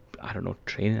 I don't know,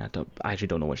 training. I actually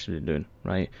don't know what she's been doing,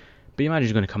 right? But you imagine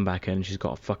she's going to come back in and they've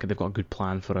got a good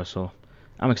plan for her, so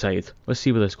I'm excited. Let's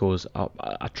see where this goes.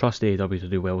 I trust AEW to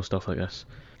do well with stuff like this.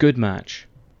 Good match,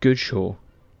 good show,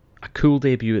 a cool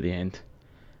debut at the end,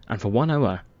 and for 1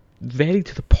 hour, very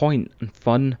to the point and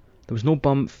fun. There was no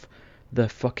bump. The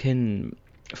fucking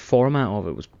format of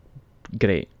it was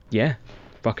great. Yeah,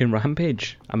 fucking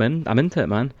Rampage. I'm into it,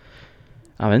 man.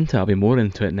 I'm into it. I'll be more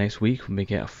into it next week when we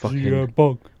get a fucking...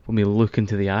 when we look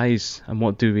into the eyes, and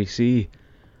what do we see?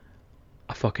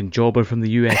 A fucking jobber from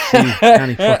the UFC. Can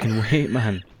he fucking wait,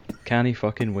 man? Can he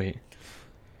fucking wait?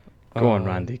 Go on,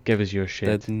 Randy. Give us your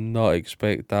shit. Did not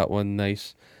expect that one.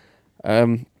 Nice.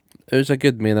 It was a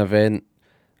good main event.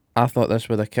 I thought this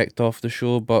would have kicked off the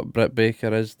show, but Britt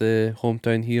Baker is the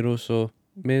hometown hero, so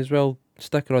may as well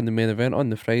stick her on the main event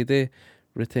on the Friday,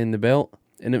 retain the belt.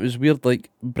 And it was weird, like,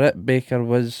 Britt Baker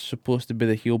was supposed to be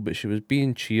the heel, but she was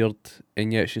being cheered,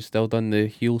 and yet she's still done the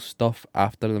heel stuff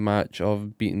after the match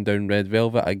of beating down Red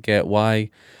Velvet. I get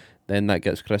why. Then that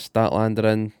gets Chris Statlander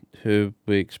in, who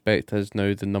we expect is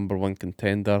now the number one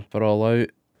contender for All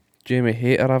Out. Jamie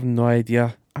Hayter, I have no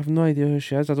idea. Who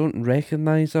she is. I don't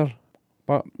recognise her.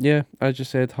 But yeah, as you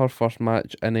said, her first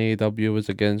match in AEW was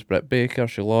against Britt Baker.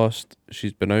 She lost.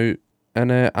 She's been out.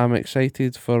 And I'm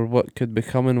excited for what could be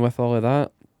coming with all of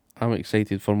that. I'm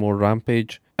excited for more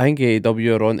Rampage. I think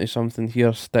AEW are onto something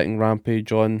here, sticking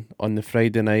Rampage on the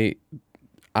Friday night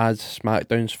as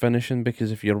SmackDown's finishing, because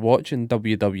if you're watching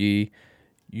WWE,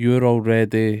 you're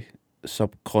already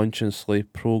subconsciously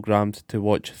programmed to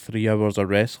watch 3 hours of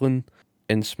wrestling.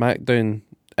 In SmackDown,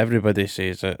 everybody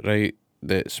says it, right?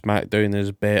 That SmackDown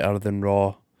is better than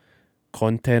Raw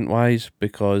content-wise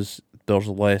because there's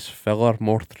less filler,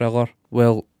 more thriller.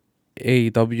 Well,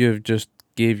 AEW have just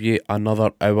gave you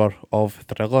another hour of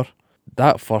thriller.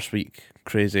 That first week,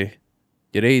 crazy.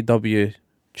 Your AEW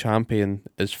champion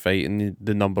is fighting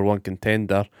the number one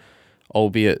contender,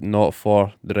 albeit not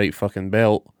for the right fucking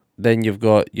belt. Then you've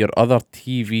got your other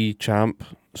TV champ,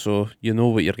 so you know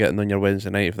what you're getting on your Wednesday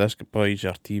night if this boy's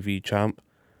your TV champ.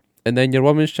 And then your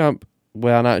women's champ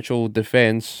with an actual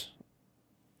defence,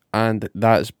 and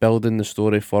that's building the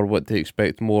story for what to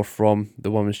expect more from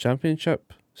the women's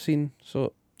championship scene.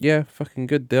 So yeah, fucking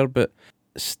good there, but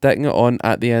sticking it on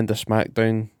at the end of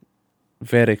SmackDown,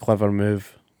 very clever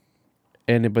move.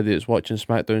 anybody that's watching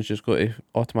SmackDown's just got to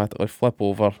automatically flip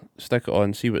over, stick it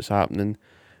on, see what's happening.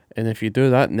 And if you do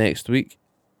that next week,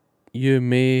 you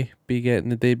may be getting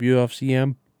the debut of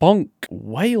CM Punk.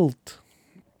 Wild.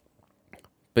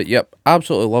 But yep,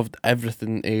 absolutely loved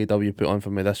everything AEW put on for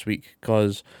me this week,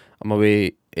 because I'm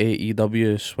away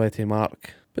AEW sweaty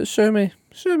mark. But sue me,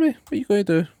 what you going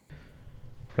to do?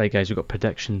 Right guys, we've got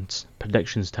predictions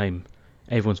time.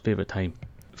 Everyone's favourite time.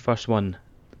 First one,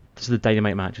 this is the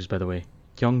Dynamite matches by the way.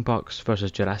 Young Bucks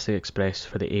versus Jurassic Express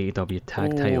for the AEW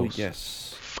tag titles. Oh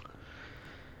yes.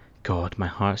 God, my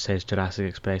heart says Jurassic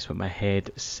Express, but my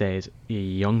head says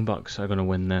Young Bucks are going to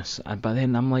win this. But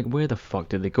then I'm like, where the fuck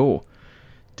did they go?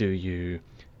 Do you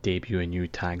debut a new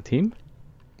tag team?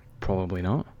 Probably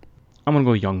not. I'm going to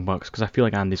go Young Bucks, because I feel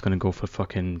like Andy's going to go for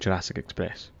fucking Jurassic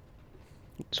Express.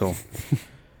 So,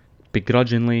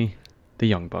 begrudgingly, the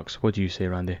Young Bucks. What do you say,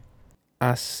 Randy?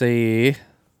 I say,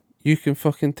 you can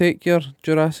fucking take your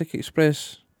Jurassic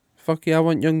Express. Fuck yeah, I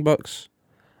want Young Bucks.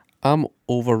 I'm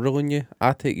overruling you.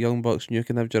 I take Young Bucks and you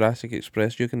can have Jurassic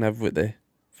Express. You can have what the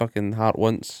fucking heart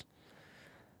wants.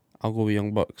 I'll go with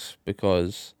Young Bucks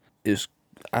because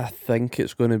I think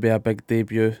it's going to be a big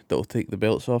debut that'll take the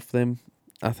belts off them.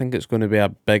 I think it's going to be a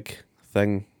big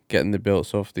thing getting the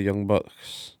belts off the Young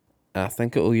Bucks. I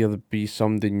think it'll either be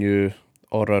somebody new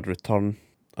or a return.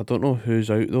 I don't know who's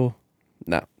out though.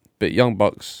 Nah, but Young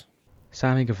Bucks.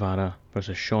 Sammy Guevara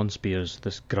versus Shawn Spears,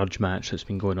 this grudge match that's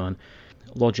been going on.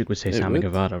 Logic would say Sammy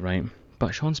Guevara, right?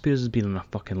 But Shawn Spears has been on a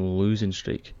fucking losing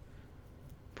streak.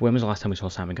 But when was the last time we saw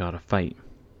Sammy Guevara fight?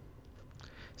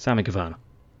 Sammy Guevara.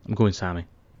 I'm going Sammy.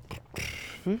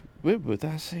 What would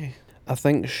I say? I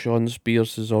think Shawn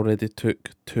Spears has already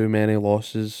took too many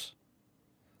losses.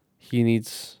 He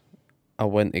needs a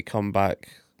win to come back.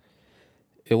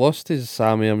 He lost to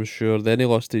Sammy, I'm sure. Then he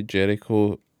lost to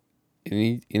Jericho.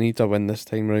 He needs a win this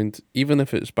time round. Even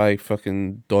if it's by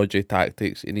fucking dodgy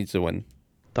tactics, he needs a win.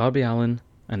 Darby Allin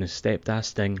and his stepdad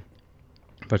Sting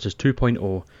versus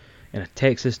 2.0 in a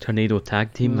Texas Tornado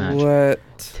tag team match. What?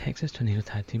 Texas Tornado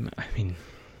tag team. I mean,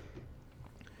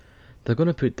 they're going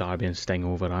to put Darby and Sting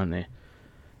over, aren't they?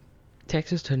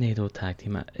 Texas Tornado tag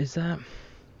team match. Is that...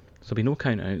 There'll be no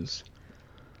countouts.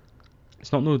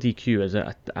 It's not no DQ, is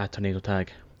it? A tornado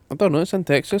tag. I don't know. It's in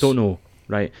Texas. Don't know.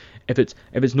 Right. If it's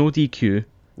no DQ,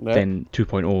 then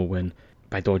 2.0 will win.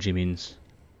 By dodgy means.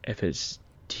 If it's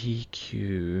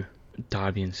DQ,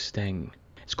 Darby and Sting.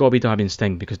 It's got to be Darby and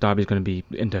Sting because Darby's going to be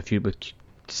into a feud with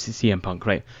CM Punk,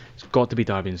 right? It's got to be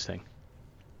Darby and Sting.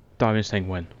 Darby and Sting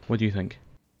win. What do you think?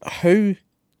 How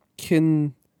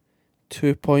can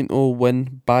 2.0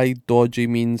 win by dodgy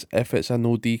means if it's a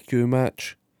no DQ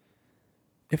match?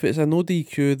 If it's a no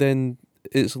DQ, then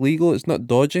it's legal. It's not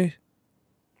dodgy.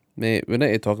 Mate, we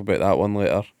need to talk about that one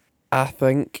later. I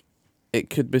think it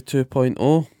could be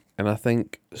 2.0, and I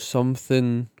think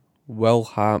something will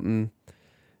happen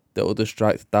that will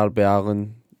distract Darby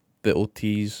Allin, that will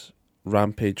tease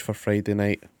Rampage for Friday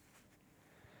night.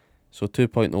 So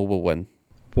 2.0 will win.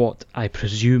 What I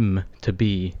presume to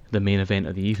be the main event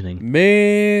of the evening.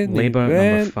 Labour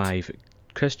number 5.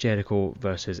 Chris Jericho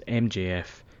versus MJF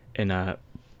in a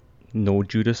no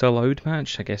Judas allowed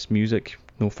match. I guess music,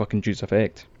 no fucking Judas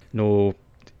effect. No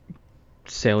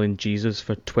selling Jesus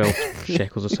for 12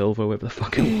 shekels of silver, whatever the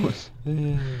fuck it was.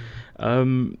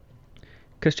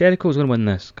 Chris Jericho's going to win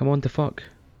this. Come on, to fuck.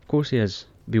 Of course he is.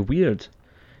 It'd be weird.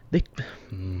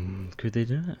 Could they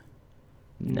do it?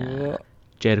 Nah.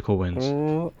 Jericho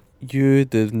wins. You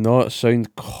did not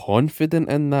sound confident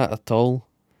in that at all.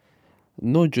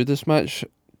 No Judas match,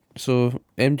 so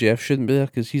MJF shouldn't be there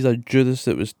because he's a Judas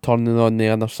that was turning on the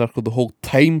inner circle the whole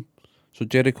time. So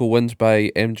Jericho wins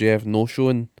by MJF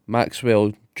no-showing.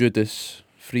 Maxwell, Judas,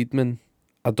 Friedman.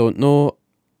 I don't know.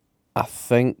 I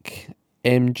think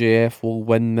MJF will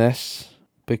win this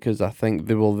because I think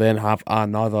they will then have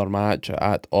another match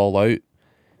at All Out.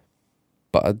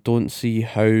 But I don't see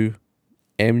how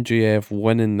MJF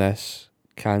winning this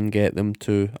can get them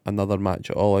to another match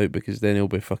at All Out because then he'll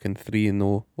be fucking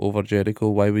 3-0 over Jericho.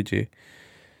 Why would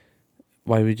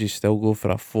you still go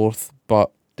for a fourth?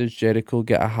 But does Jericho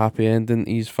get a happy ending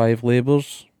to his 5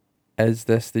 labours? Is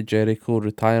this the Jericho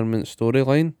retirement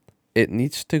storyline? It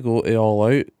needs to go to All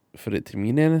Out for it to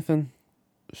mean anything.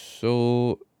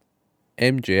 So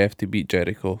MJF to beat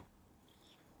Jericho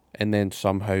and then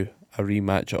somehow a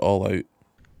rematch at All Out.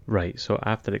 Right, so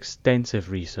after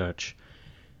extensive research,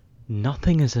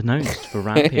 nothing is announced for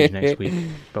Rampage next week,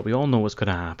 but we all know what's going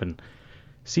to happen.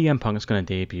 CM Punk's going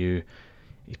to debut.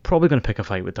 He's probably going to pick a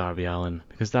fight with Darby Allin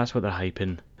because that's what they're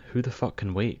hyping. Who the fuck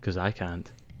can wait? Because I can't.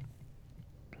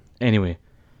 Anyway,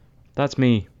 that's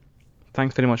me.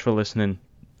 Thanks very much for listening.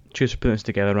 Cheers for putting this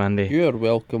together, Randy. You're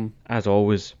welcome. As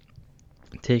always,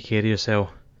 take care of yourself.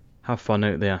 Have fun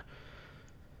out there.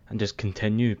 And just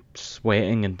continue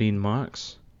sweating and being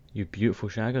marks. You beautiful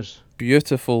shaggers.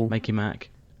 Beautiful. Mikey Mac.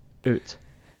 Out.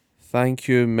 Thank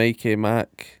you, Mikey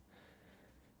Mac.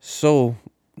 So,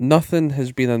 nothing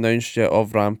has been announced yet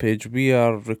of Rampage. We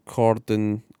are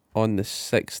recording on the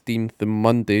 16th, the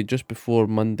Monday, just before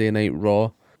Monday Night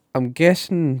Raw. I'm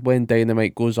guessing when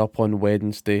Dynamite goes up on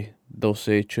Wednesday, they'll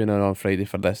say tune in on Friday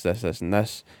for this, and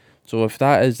this. So if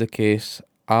that is the case,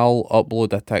 I'll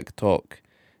upload a TikTok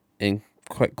and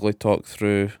quickly talk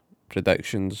through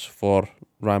predictions for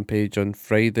Rampage on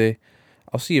Friday.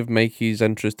 I'll see if Mikey's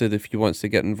interested, if he wants to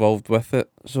get involved with it.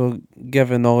 So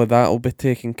given all of that will be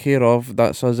taken care of,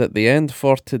 that's us at the end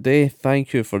for today.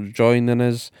 Thank you for joining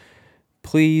us.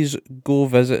 Please go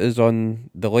visit us on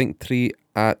the Linktree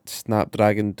at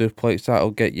Snapdragon Duplex.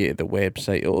 That'll get you to the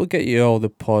website. It'll get you all the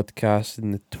podcasts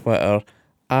and the Twitter.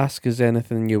 Ask us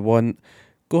anything you want.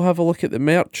 Go have a look at the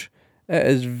merch. It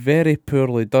is very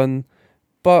poorly done,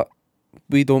 but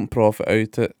we don't profit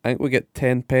out it. I think we get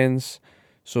 10 pence.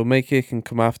 So Mikey can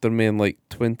come after me in like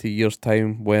 20 years'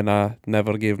 time when I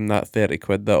never gave him that 30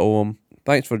 quid that I owe him.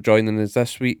 Thanks for joining us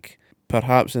this week.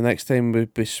 Perhaps the next time we'll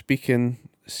be speaking,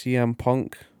 CM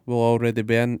Punk will already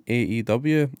be in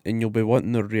AEW and you'll be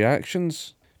wanting the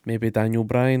reactions. Maybe Daniel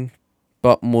Bryan.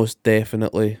 But most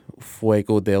definitely,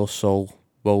 Fuego del Sol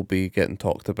will be getting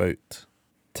talked about.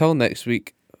 Till next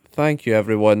week, thank you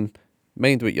everyone.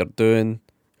 Mind what you're doing.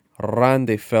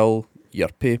 Randy Phil, your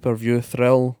pay-per-view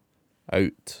thrill,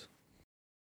 out.